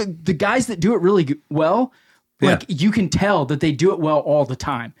 Like the guys that do it really well, like you can tell that they do it well all the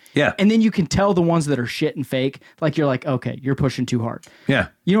time. Yeah. And then you can tell the ones that are shit and fake, like you're like, okay, you're pushing too hard. Yeah.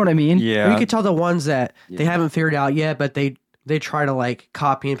 You know what I mean? Yeah. Or you can tell the ones that they haven't figured out yet, but they try to like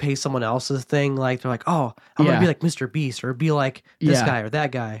copy and paste someone else's thing. Like they're like, oh, I'm going to be like Mr. Beast or be like this guy or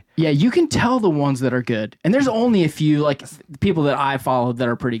that guy. Yeah, you can tell the ones that are good. And there's only a few, like people that I followed that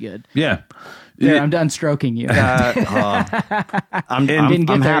are pretty good. Yeah. Yeah, I'm done stroking you. I'm didn't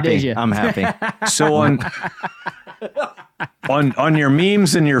get there, happy. did you? I'm happy. So on your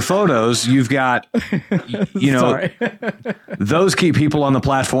memes and your photos, you've got, those keep people on the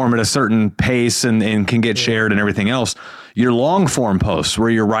platform at a certain pace and can get shared and everything else. Your long form posts where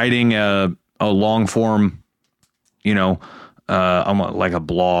you're writing a long form, like a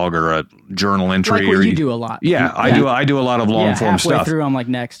blog or a journal entry. Like what you do a lot. Yeah, I do a lot of long form halfway stuff. Through, I'm like,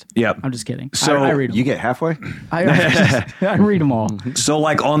 next. Yep. I'm just kidding. So I read them. You get halfway? I read them all. So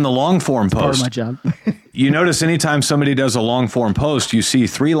like on the long form Part of post, my job. you notice anytime somebody does a long form post, you see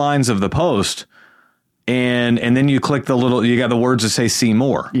 3 lines of the post and then you click you got the words that say see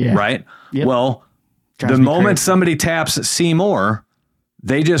more, right? Yep. Well, Drives the me moment crazy. somebody taps see more,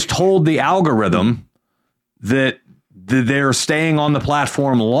 they just told the algorithm that they're staying on the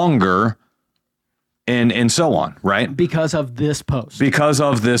platform longer and so on, right? Because of this post.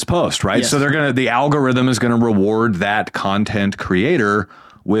 Right? Yes. So the algorithm is going to reward that content creator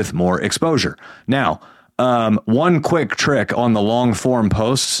with more exposure. Now, one quick trick on the long form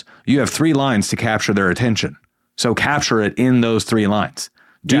posts, you have 3 lines to capture their attention. So capture it in those 3 lines.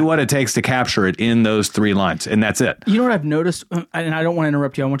 Do what it takes to capture it in those 3 lines, and that's it. You know what I've noticed, and I don't want to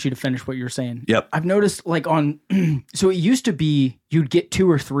interrupt you. I want you to finish what you're saying. Yep. I've noticed like so it used to be you'd get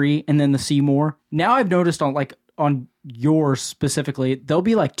 2 or 3 and then the see more. Now I've noticed on yours specifically, there'll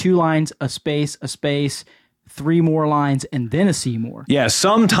be like 2 lines, a space, 3 more lines, and then a see more. Yeah,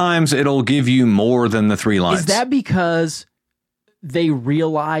 sometimes it'll give you more than the 3 lines. Is that because they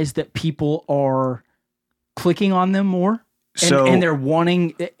realize that people are clicking on them more? And they're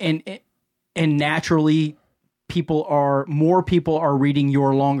wanting, and and naturally more people are reading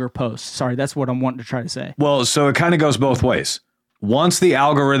your longer posts. Sorry, that's what I'm wanting to try to say. Well, so it kind of goes both ways. Once the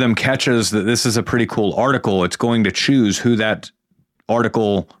algorithm catches that this is a pretty cool article, it's going to choose who that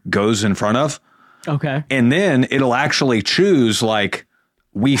article goes in front of. Okay. And then it'll actually choose like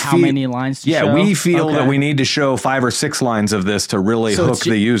how many lines to show? We feel that we need to show 5 or 6 lines of this to really hook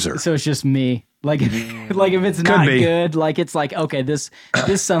the user. So it's just me. Like, like if it's not good, like it's like, okay, this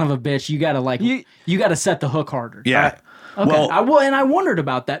son of a bitch, you gotta you gotta set the hook harder. Yeah. Right? Okay. I wondered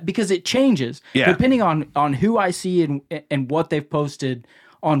about that because it changes depending on who I see and what they've posted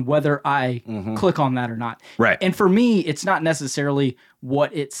on whether I click on that or not. Right. And for me, it's not necessarily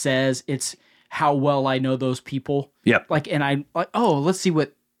what it says; it's how well I know those people. Yep. Like, and I like, oh, let's see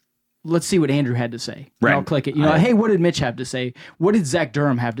what Andrew had to say. Right. And I'll click it. You know, hey, what did Mitch have to say? What did Zach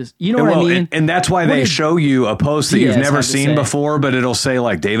Durham have to say? You know what I mean? And that's why they show you a post that you've never seen before, but it'll say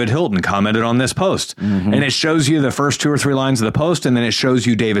like David Hilton commented on this post. And it shows you the first 2 or 3 lines of the post, and then it shows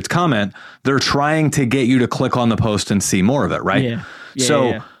you David's comment. They're trying to get you to click on the post and see more of it, right? Yeah.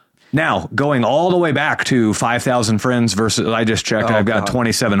 So now going all the way back to 5,000 friends versus, I just checked, I've got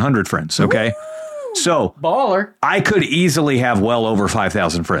 2,700 friends. Okay. Woo! So baller. I could easily have well over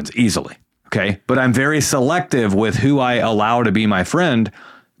 5,000 friends easily. Okay. But I'm very selective with who I allow to be my friend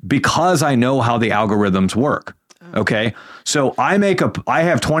because I know how the algorithms work. Okay. So I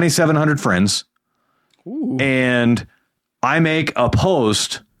have 2,700 friends. Ooh. And I make a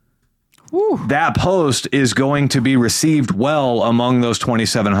post. Ooh. That post is going to be received well among those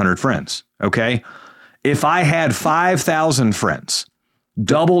 2,700 friends. Okay. If I had 5,000 friends,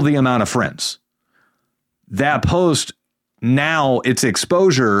 double the amount of friends, that post now its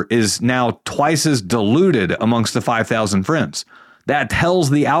exposure is now twice as diluted amongst the 5,000 friends. That tells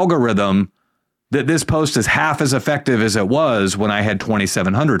the algorithm that this post is half as effective as it was when I had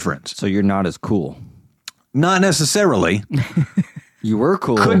 2,700 friends. So you're not as cool. Not necessarily. You were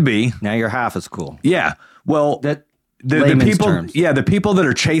cool. Could be. Now you're half as cool. Yeah. Well, That the people, terms. the people that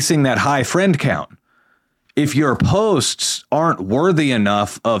are chasing that high friend count, if your posts aren't worthy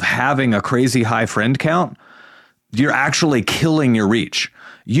enough of having a crazy high friend count, you're actually killing your reach.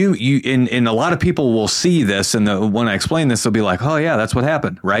 And a lot of people will see this, and when I explain this, they'll be like, "Oh yeah, that's what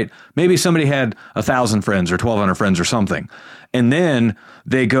happened," right? Maybe somebody had 1,000 friends or 1,200 friends or something, and then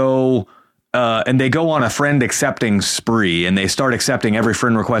they go on a friend accepting spree, and they start accepting every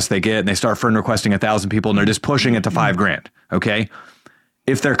friend request they get, and they start friend requesting 1,000 people, and they're just pushing it to $5,000. Okay,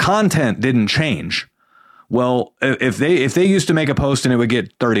 if their content didn't change, well, if they used to make a post and it would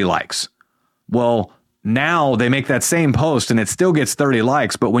get 30 likes, well, now they make that same post and it still gets 30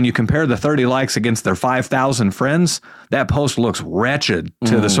 likes, but when you compare the 30 likes against their 5,000 friends, that post looks wretched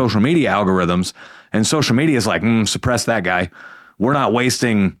to the social media algorithms, and social media is like, suppress that guy. We're not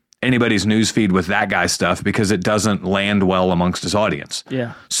wasting anybody's newsfeed with that guy's stuff because it doesn't land well amongst his audience.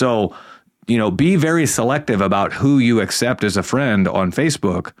 Yeah. So, be very selective about who you accept as a friend on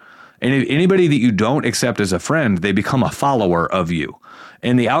Facebook. And if anybody that you don't accept as a friend, they become a follower of you.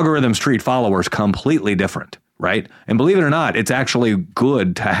 And the algorithms treat followers completely different, right? And believe it or not, it's actually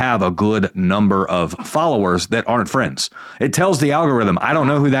good to have a good number of followers that aren't friends. It tells the algorithm, I don't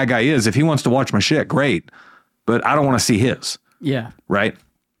know who that guy is. If he wants to watch my shit, great. But I don't want to see his. Yeah. Right?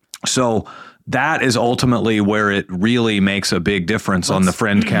 So that is ultimately where it really makes a big difference on the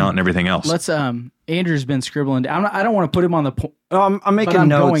friend count and everything else. Andrew's been scribbling. I don't want to put him on the point. I'm making I'm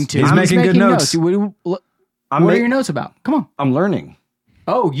notes. going to. He's making good notes. What are your notes about? Come on. I'm learning.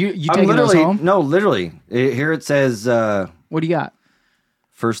 Oh, you taking those home? No, literally. Here it says, what do you got?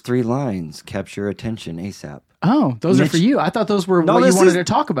 first 3 lines capture attention ASAP. Oh, those are for you. I thought those were what you wanted to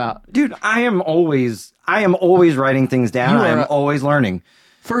talk about. Dude, I am always writing things down. I am always learning.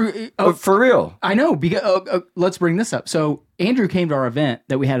 For real. I know. Because let's bring this up. So Andrew came to our event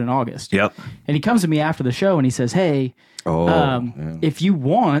that we had in August. Yep. And he comes to me after the show and he says, "Hey, if you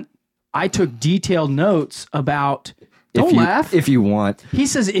want, I took detailed notes about." Don't laugh. If you want. He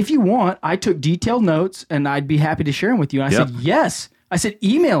says, "If you want, I took detailed notes and I'd be happy to share them with you." And I said, "Yes." I said,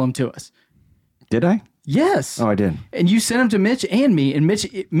 "Email them to us." Did I? Yes. Oh, I did. And you sent them to Mitch and me. And Mitch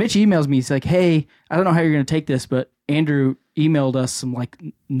emails me. He's like, "Hey, I don't know how you're going to take this, but Andrew emailed us some like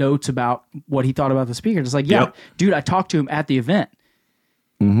notes about what he thought about the speaker." It's like, yeah, dude, I talked to him at the event.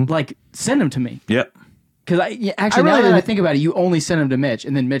 Mm-hmm. Like, send them to me. Yep. Because now that I think about it, you only sent them to Mitch,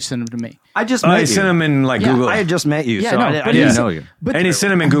 and then Mitch sent them to me. I just met you. sent them in Google. I had just met you, so no, I didn't know you. And he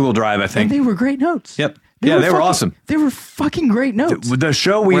sent them in Google Drive, I think. And they were great notes. Yep. They were awesome. They were fucking great notes. The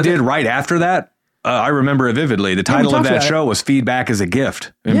show we did right after that, I remember it vividly. The title of talked that about show was "Feedback is a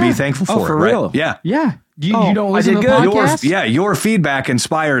Gift," and Yeah. be thankful for it. for right? real? Yeah. Yeah. You don't listen to did the good. podcast? Your feedback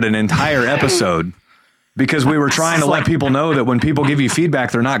inspired an entire episode because we were trying to let people know that when people give you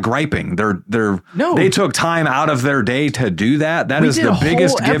feedback, they're not griping. They took time out of their day to do that. That is did the a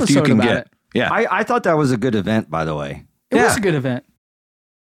biggest whole gift you episode can about get. it. Yeah. I thought that was a good event, by the way. It was a good event.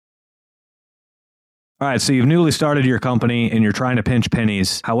 All right, so you've newly started your company and you're trying to pinch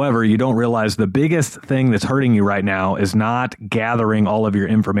pennies. However, you don't realize the biggest thing that's hurting you right now is not gathering all of your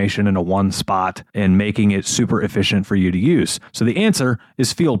information into one spot and making it super efficient for you to use. So the answer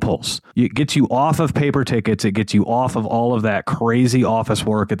is Field Pulse. It gets you off of paper tickets. It gets you off of all of that crazy office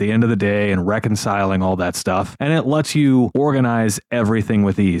work at the end of the day and reconciling all that stuff. And it lets you organize everything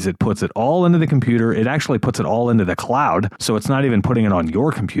with ease. It puts it all into the computer. It actually puts it all into the cloud. So it's not even putting it on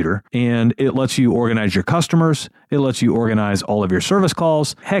your computer. And it lets you organize your customers. It lets you organize all of your service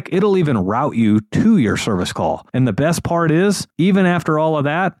calls. Heck, it'll even route you to your service call. And the best part is, even after all of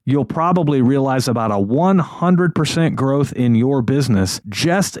that, you'll probably realize about a 100% growth in your business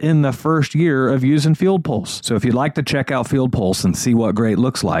just in the first year of using Field Pulse. So if you'd like to check out Field Pulse and see what great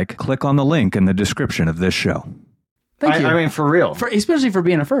looks like, click on the link in the description of this show. Thank you. I mean, for real. Especially for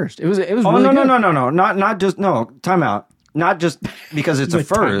being a first. It was really no, good. no. Not just, no, time out. Not just because it's a With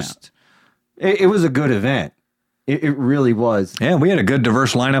time first. It was a good event. It really was. Yeah, we had a good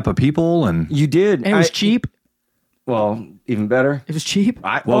diverse lineup of people, and You did. And it was cheap. Well, even better. It was cheap.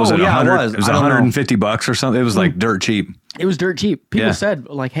 what was it? Yeah, 100? it was. It was I don't know. $150 or something. It was like dirt cheap. It was dirt cheap. People Yeah. said,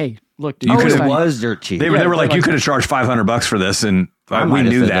 like, hey, look, dude, You Oh, could've- it was dirt cheap. They were like, you could have charged $500 for this, and I we might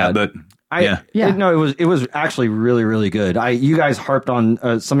have knew said that, that. but yeah. Yeah. No, it was actually really, really good. You guys harped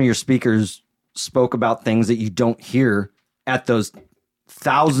on some of your speakers spoke about things that you don't hear at those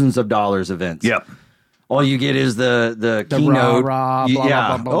thousands of dollars events. Yep. All you get is the keynote. rah, You- blah, yeah.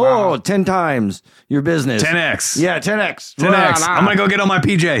 blah, blah, blah. 10 times your business. 10x. Yeah, 10x. 10x. Rah, rah. I'm going to go get on my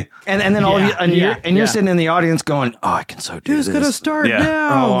PJ. And then all of you, and Yeah, you're yeah. sitting in the audience going, "Oh, I can so do Who's this. gonna start Yeah.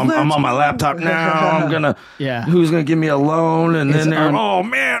 now? Oh, I'm on my laptop now. I'm gonna. Yeah. Who's gonna give me a loan? And then they're, oh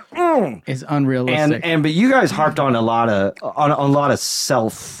man. It's unrealistic. But you guys harped on a lot of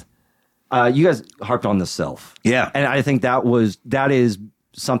self. You guys harped on the self. Yeah. And I think that is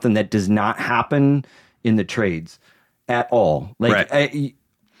something that does not happen in the trades at all. Like Right.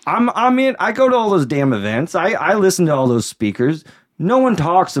 I go to all those damn events. I listen to all those speakers. No one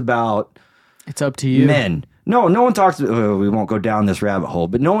talks about It's up to you. men. No one talks. We won't go down this rabbit hole,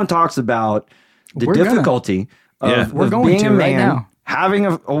 but no one talks about the We're gonna. difficulty Yeah. of, We're of going being to a right man, now. having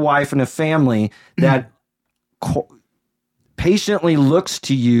a wife and a family that patiently looks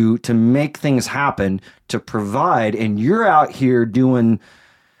to you to make things happen, to provide, and you're out here doing.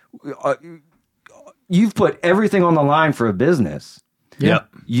 You've put everything on the line for a business. Yep.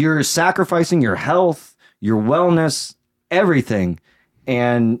 You're sacrificing your health, your wellness, everything,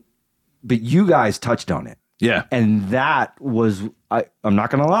 but you guys touched on it. Yeah. And that was, I'm not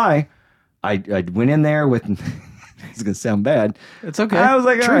going to lie, I went in there with, it's going to sound bad. It's okay. I was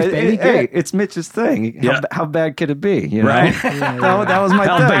like, Truth, all right, baby. hey, it's Mitch's thing. Yeah. How bad could it be? You know? Right. That was my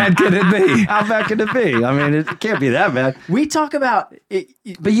How thing. bad could it be? How bad could it be? I mean, it can't be that bad. We talk about it.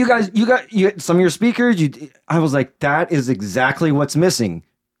 But you got some of your speakers. I was like, that is exactly what's missing,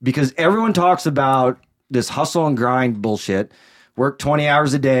 because everyone talks about this hustle and grind bullshit. Work 20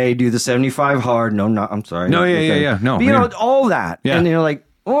 hours a day, do the 75 hard. No, I'm sorry. No, yeah. No, But, you know, all that. Yeah. And you're like,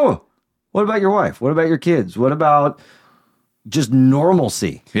 oh, what about your wife? What about your kids? What about just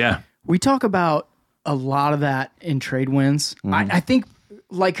normalcy? Yeah. We talk about a lot of that in trade wins. I think,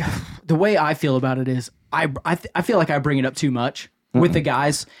 like, the way I feel about it is I feel like I bring it up too much with the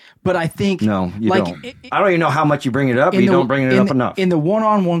guys, but I think No, you like, don't. I don't even know how much you bring it up, but you don't bring it up enough. In the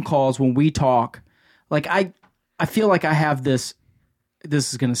one-on-one calls when we talk, like I feel like I have this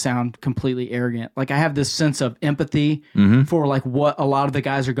is going to sound completely arrogant. Like I have this sense of empathy for like what a lot of the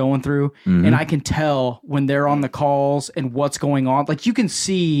guys are going through. And I can tell when they're on the calls and what's going on. Like you can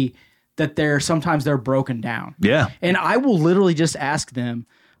see that sometimes they're broken down. Yeah. And I will literally just ask them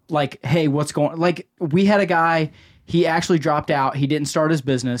like, hey, what's going, like we had a guy, he actually dropped out. He didn't start his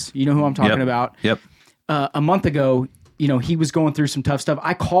business. You know who I'm talking about. Yep. A month ago, you know, he was going through some tough stuff.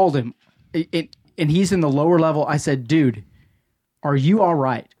 I called him and he's in the lower level. I said, dude, are you all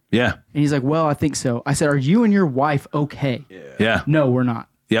right? Yeah. And he's like, well, I think so. I said, are you and your wife okay? Yeah. No, we're not.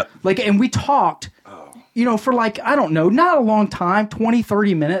 Yep. Like, and we talked, you know, for like, I don't know, not a long time, 20,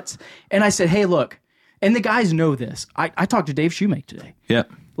 30 minutes. And I said, hey, look, and the guys know this. I talked to Dave Shoemake today.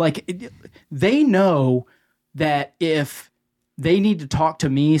 Yep. Like, they know that if they need to talk to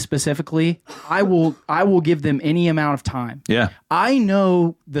me specifically, I will give them any amount of time. Yeah. I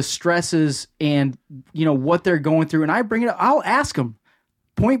know the stresses and what they're going through, and I bring it up. I'll ask them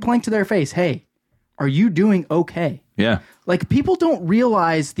point blank to their face, "Hey, are you doing okay?" Yeah. Like, people don't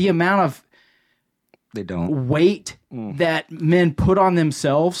realize the amount of They don't. weight that men put on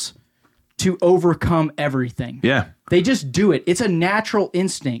themselves to overcome everything. Yeah. They just do it. It's a natural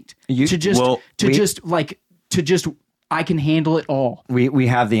instinct I can handle it all. We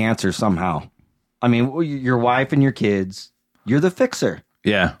have the answer somehow. I mean, your wife and your kids, you're the fixer.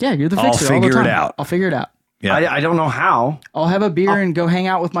 Yeah. Yeah, you're the I'll fixer. all the figure it time. out. I'll figure it out. Yeah. I don't know how. I'll have a beer and go hang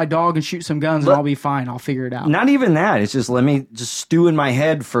out with my dog and shoot some guns, and I'll be fine. I'll figure it out. Not even that. It's just let me just stew in my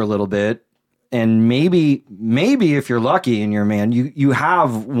head for a little bit. And maybe if you're lucky and you're a man, you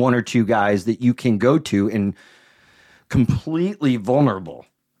have one or two guys that you can go to and completely vulnerable.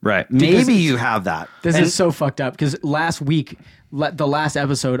 Right. Maybe you have that. This is so fucked up because last week, the last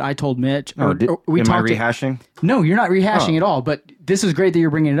episode, I told Mitch. Am I rehashing? No, you're not rehashing at all. But this is great that you're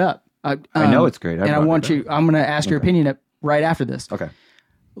bringing it up. I know it's great. And I want you. I'm going to ask your opinion right after this. Okay.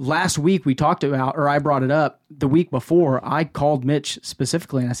 Last week we talked about, or I brought it up the week before. I called Mitch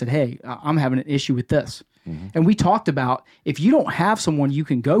specifically and I said, "Hey, I'm having an issue with this." Mm-hmm. And we talked about, if you don't have someone you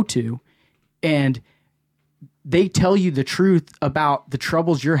can go to and they tell you the truth about the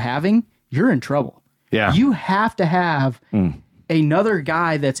troubles you're having, you're in trouble. Yeah. You have to have another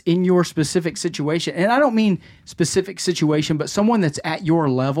guy that's in your specific situation. And I don't mean specific situation, but someone that's at your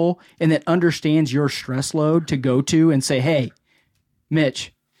level and that understands your stress load to go to and say, "Hey,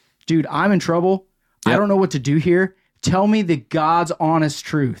 Mitch, dude, I'm in trouble. Yep. I don't know what to do here. Tell me the God's honest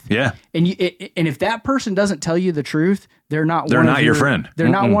truth." Yeah. And and if that person doesn't tell you the truth, they're not your friend. They're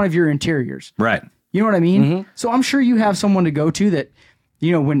not one of your interiors. Right. You know what I mean? So I'm sure you have someone to go to that,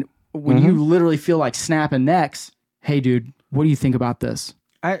 when you literally feel like snapping necks, "Hey, dude, what do you think about this?"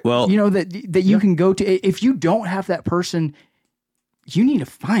 That you can go to. If you don't have that person, you need to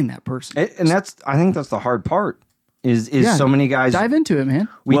find that person. And I think that's the hard part. Is so many guys dive into it, man.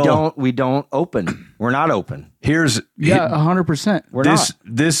 We don't open. We're not open. Here's 100%. We're not.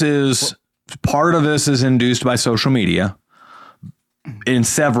 This is part of this is induced by social media in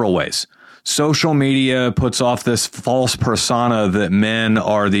several ways. Social media puts off this false persona that men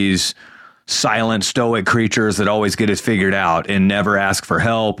are these silent, stoic creatures that always get it figured out and never ask for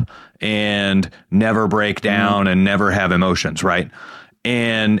help and never break down and never have emotions, right?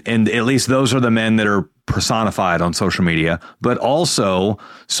 And at least those are the men that are personified on social media. But also,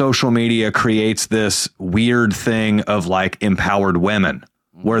 social media creates this weird thing of like empowered women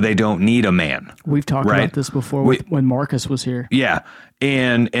where they don't need a man. We've talked about this before when Marcus was here. Yeah.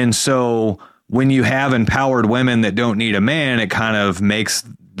 And so when you have empowered women that don't need a man, it kind of makes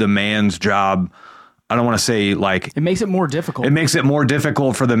the man's job, I don't want to say like... It makes it more difficult. It makes it more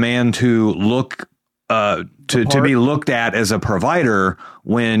difficult for the man to look... to be looked at as a provider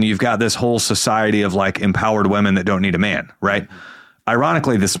when you've got this whole society of like empowered women that don't need a man, right?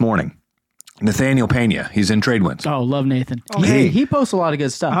 Ironically, this morning, Nathaniel Pena, he's in Tradewinds. Oh, love Nathan. He posts a lot of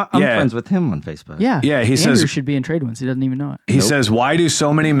good stuff. I'm friends with him on Facebook. Yeah. Yeah. He Andrew says should be in Tradewinds. He doesn't even know it. He says, "Why do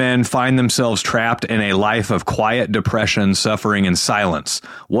so many men find themselves trapped in a life of quiet depression, suffering, and silence?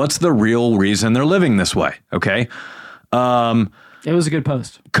 What's the real reason they're living this way?" Okay. It was a good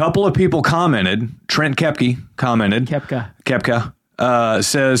post. Couple of people commented. Trent Kepke commented. Kepka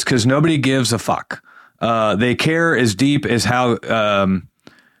says, "Because nobody gives a fuck. They care as deep as how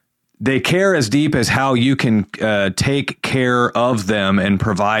you can take care of them and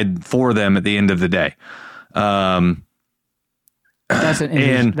provide for them at the end of the day." That's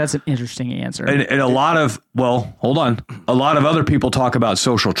an interesting answer. And a lot of, hold on. A lot of other people talk about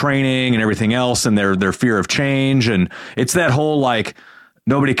social training and everything else and their fear of change. And it's that whole like,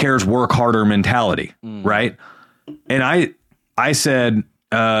 nobody cares, work harder mentality. Right. And I said,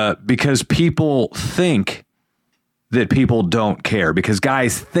 because people think that people don't care, because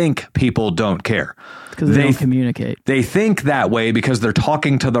guys think people don't care. Because they don't communicate. They think that way because they're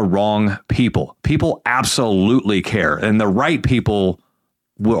talking to the wrong people. People absolutely care, and the right people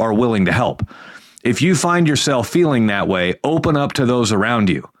are willing to help. If you find yourself feeling that way, open up to those around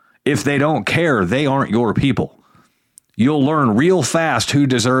you. If they don't care, they aren't your people. You'll learn real fast who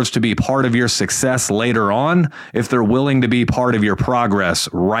deserves to be part of your success later on if they're willing to be part of your progress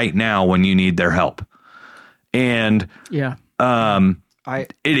right now when you need their help. And it's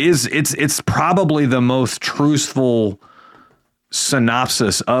probably the most truthful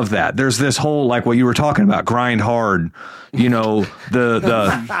synopsis of that. There's this whole, like what you were talking about, grind hard, the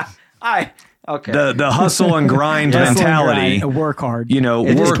hustle and grind mentality. Work hard.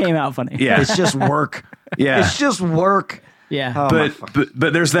 It just came out funny. Yeah. It's just work. Yeah. It's just work. Yeah. Oh,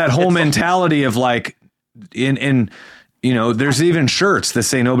 but there's that whole mentality of like in there's even shirts that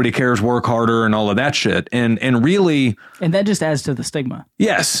say nobody cares, work harder, and all of that shit. And really, and that just adds to the stigma.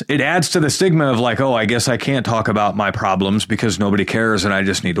 yes, it adds to the stigma of like, oh, I guess I can't talk about my problems because nobody cares and I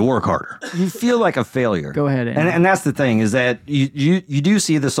just need to work harder. You feel like a failure. Go ahead, Andy. And that's the thing is that you do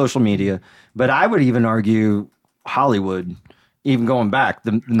see the social media, but I would even argue Hollywood, even going back,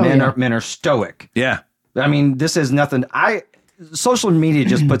 the men are stoic. Yeah. I mean, this is nothing. Social media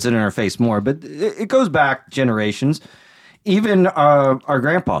just puts it in our face more, but it goes back generations. Even our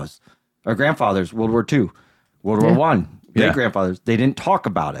grandfathers, World War II, World War I, great grandfathers, they didn't talk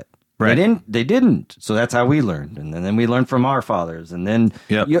about it. Right. They didn't. So that's how we learned, and then we learned from our fathers, and then.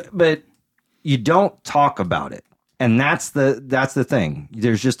 But you don't talk about it, and that's the thing.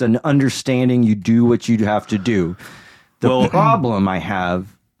 There's just an understanding. You do what you have to do. The problem I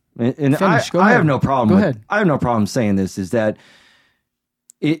have. And I have no problem. Go ahead. I have no problem saying this. Is that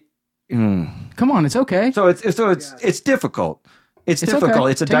it? Come on, it's okay. So it's difficult. It's difficult.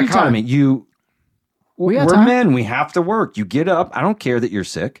 okay. It's a Take your dichotomy. We're time. men. We have to work. You get up. I don't care that you're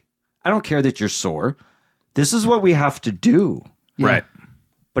sick. I don't care that you're sore. This is what we have to do. Yeah. Right.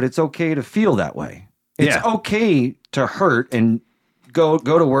 But it's okay to feel that way. It's Yeah. okay to hurt and go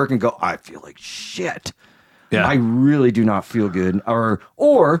to work and go, I feel like shit. Yeah. I really do not feel good.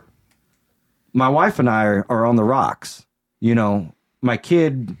 Or my wife and I are on the rocks. My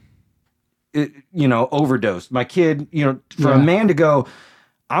kid, overdosed. My kid, for a man to go,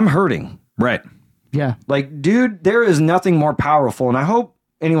 I'm hurting. Right. Yeah. Like, dude, there is nothing more powerful. And I hope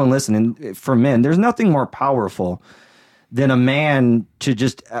anyone listening, for men, there's nothing more powerful than a man to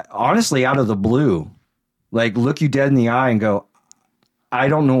just honestly out of the blue, like look you dead in the eye and go, I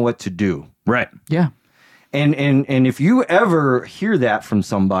don't know what to do. Right. Yeah. And if you ever hear that from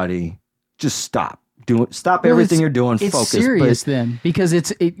somebody, just stop. Stop everything you're doing. It's focus. serious then, because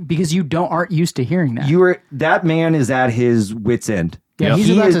because you aren't used to hearing that. That man is at his wit's end. Yeah, he's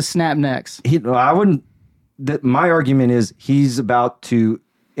about to snap necks. I wouldn't. My argument is he's about to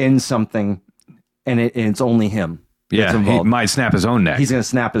end something, and it's only him. Yeah, he might snap his own neck. He's going to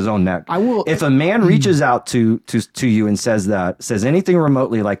snap his own neck. I will. If a man reaches out to you and says anything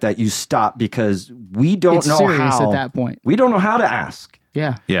remotely like that, you stop, because we don't It's know serious how. at that point. We don't know how to ask.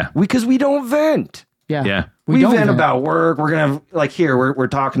 Yeah. Yeah. Because we don't vent. Yeah. Yeah. We don't vent about work. We're gonna have, like, here we're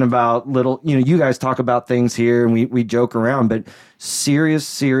talking about little. You guys talk about things here, and we joke around, but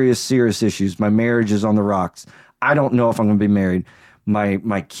serious issues. My marriage is on the rocks. I don't know if I'm going to be married.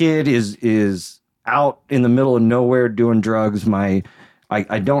 My kid is out in the middle of nowhere doing drugs. I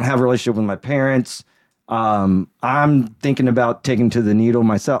don't have a relationship with my parents. I'm thinking about taking to the needle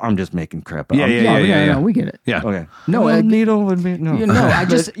myself. I'm just making crap up. No, we get it. Yeah. Okay. No, needle would be no. I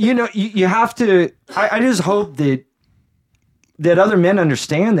just you have to. I just hope that other men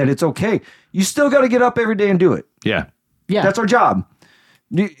understand that it's okay. You still got to get up every day and do it. Yeah. yeah. That's our job.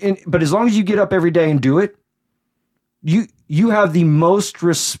 But as long as you get up every day and do it, you have the most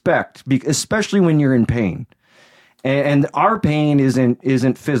respect, especially when you're in pain. And our pain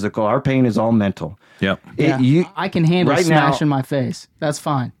isn't physical. Our pain is all mental. Yep. I can handle right smashing now, my face. That's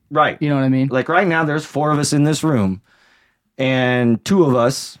fine. Right. You know what I mean? Like right now, there's 4 of us in this room, and 2 of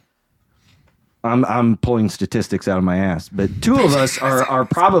us. I'm pulling statistics out of my ass, but 2 of us are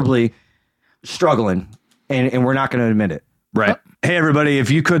probably struggling, and we're not going to admit it. Right. Hey, everybody,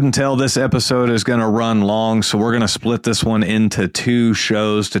 if you couldn't tell, this episode is going to run long, so we're going to split this one into 2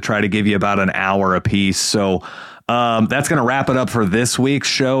 shows to try to give you about an hour apiece. So that's going to wrap it up for this week's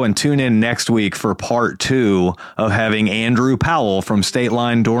show, and tune in next week for part 2 of having Andrew Powell from State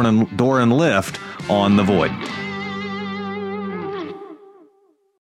Line Door and Lift on The Void.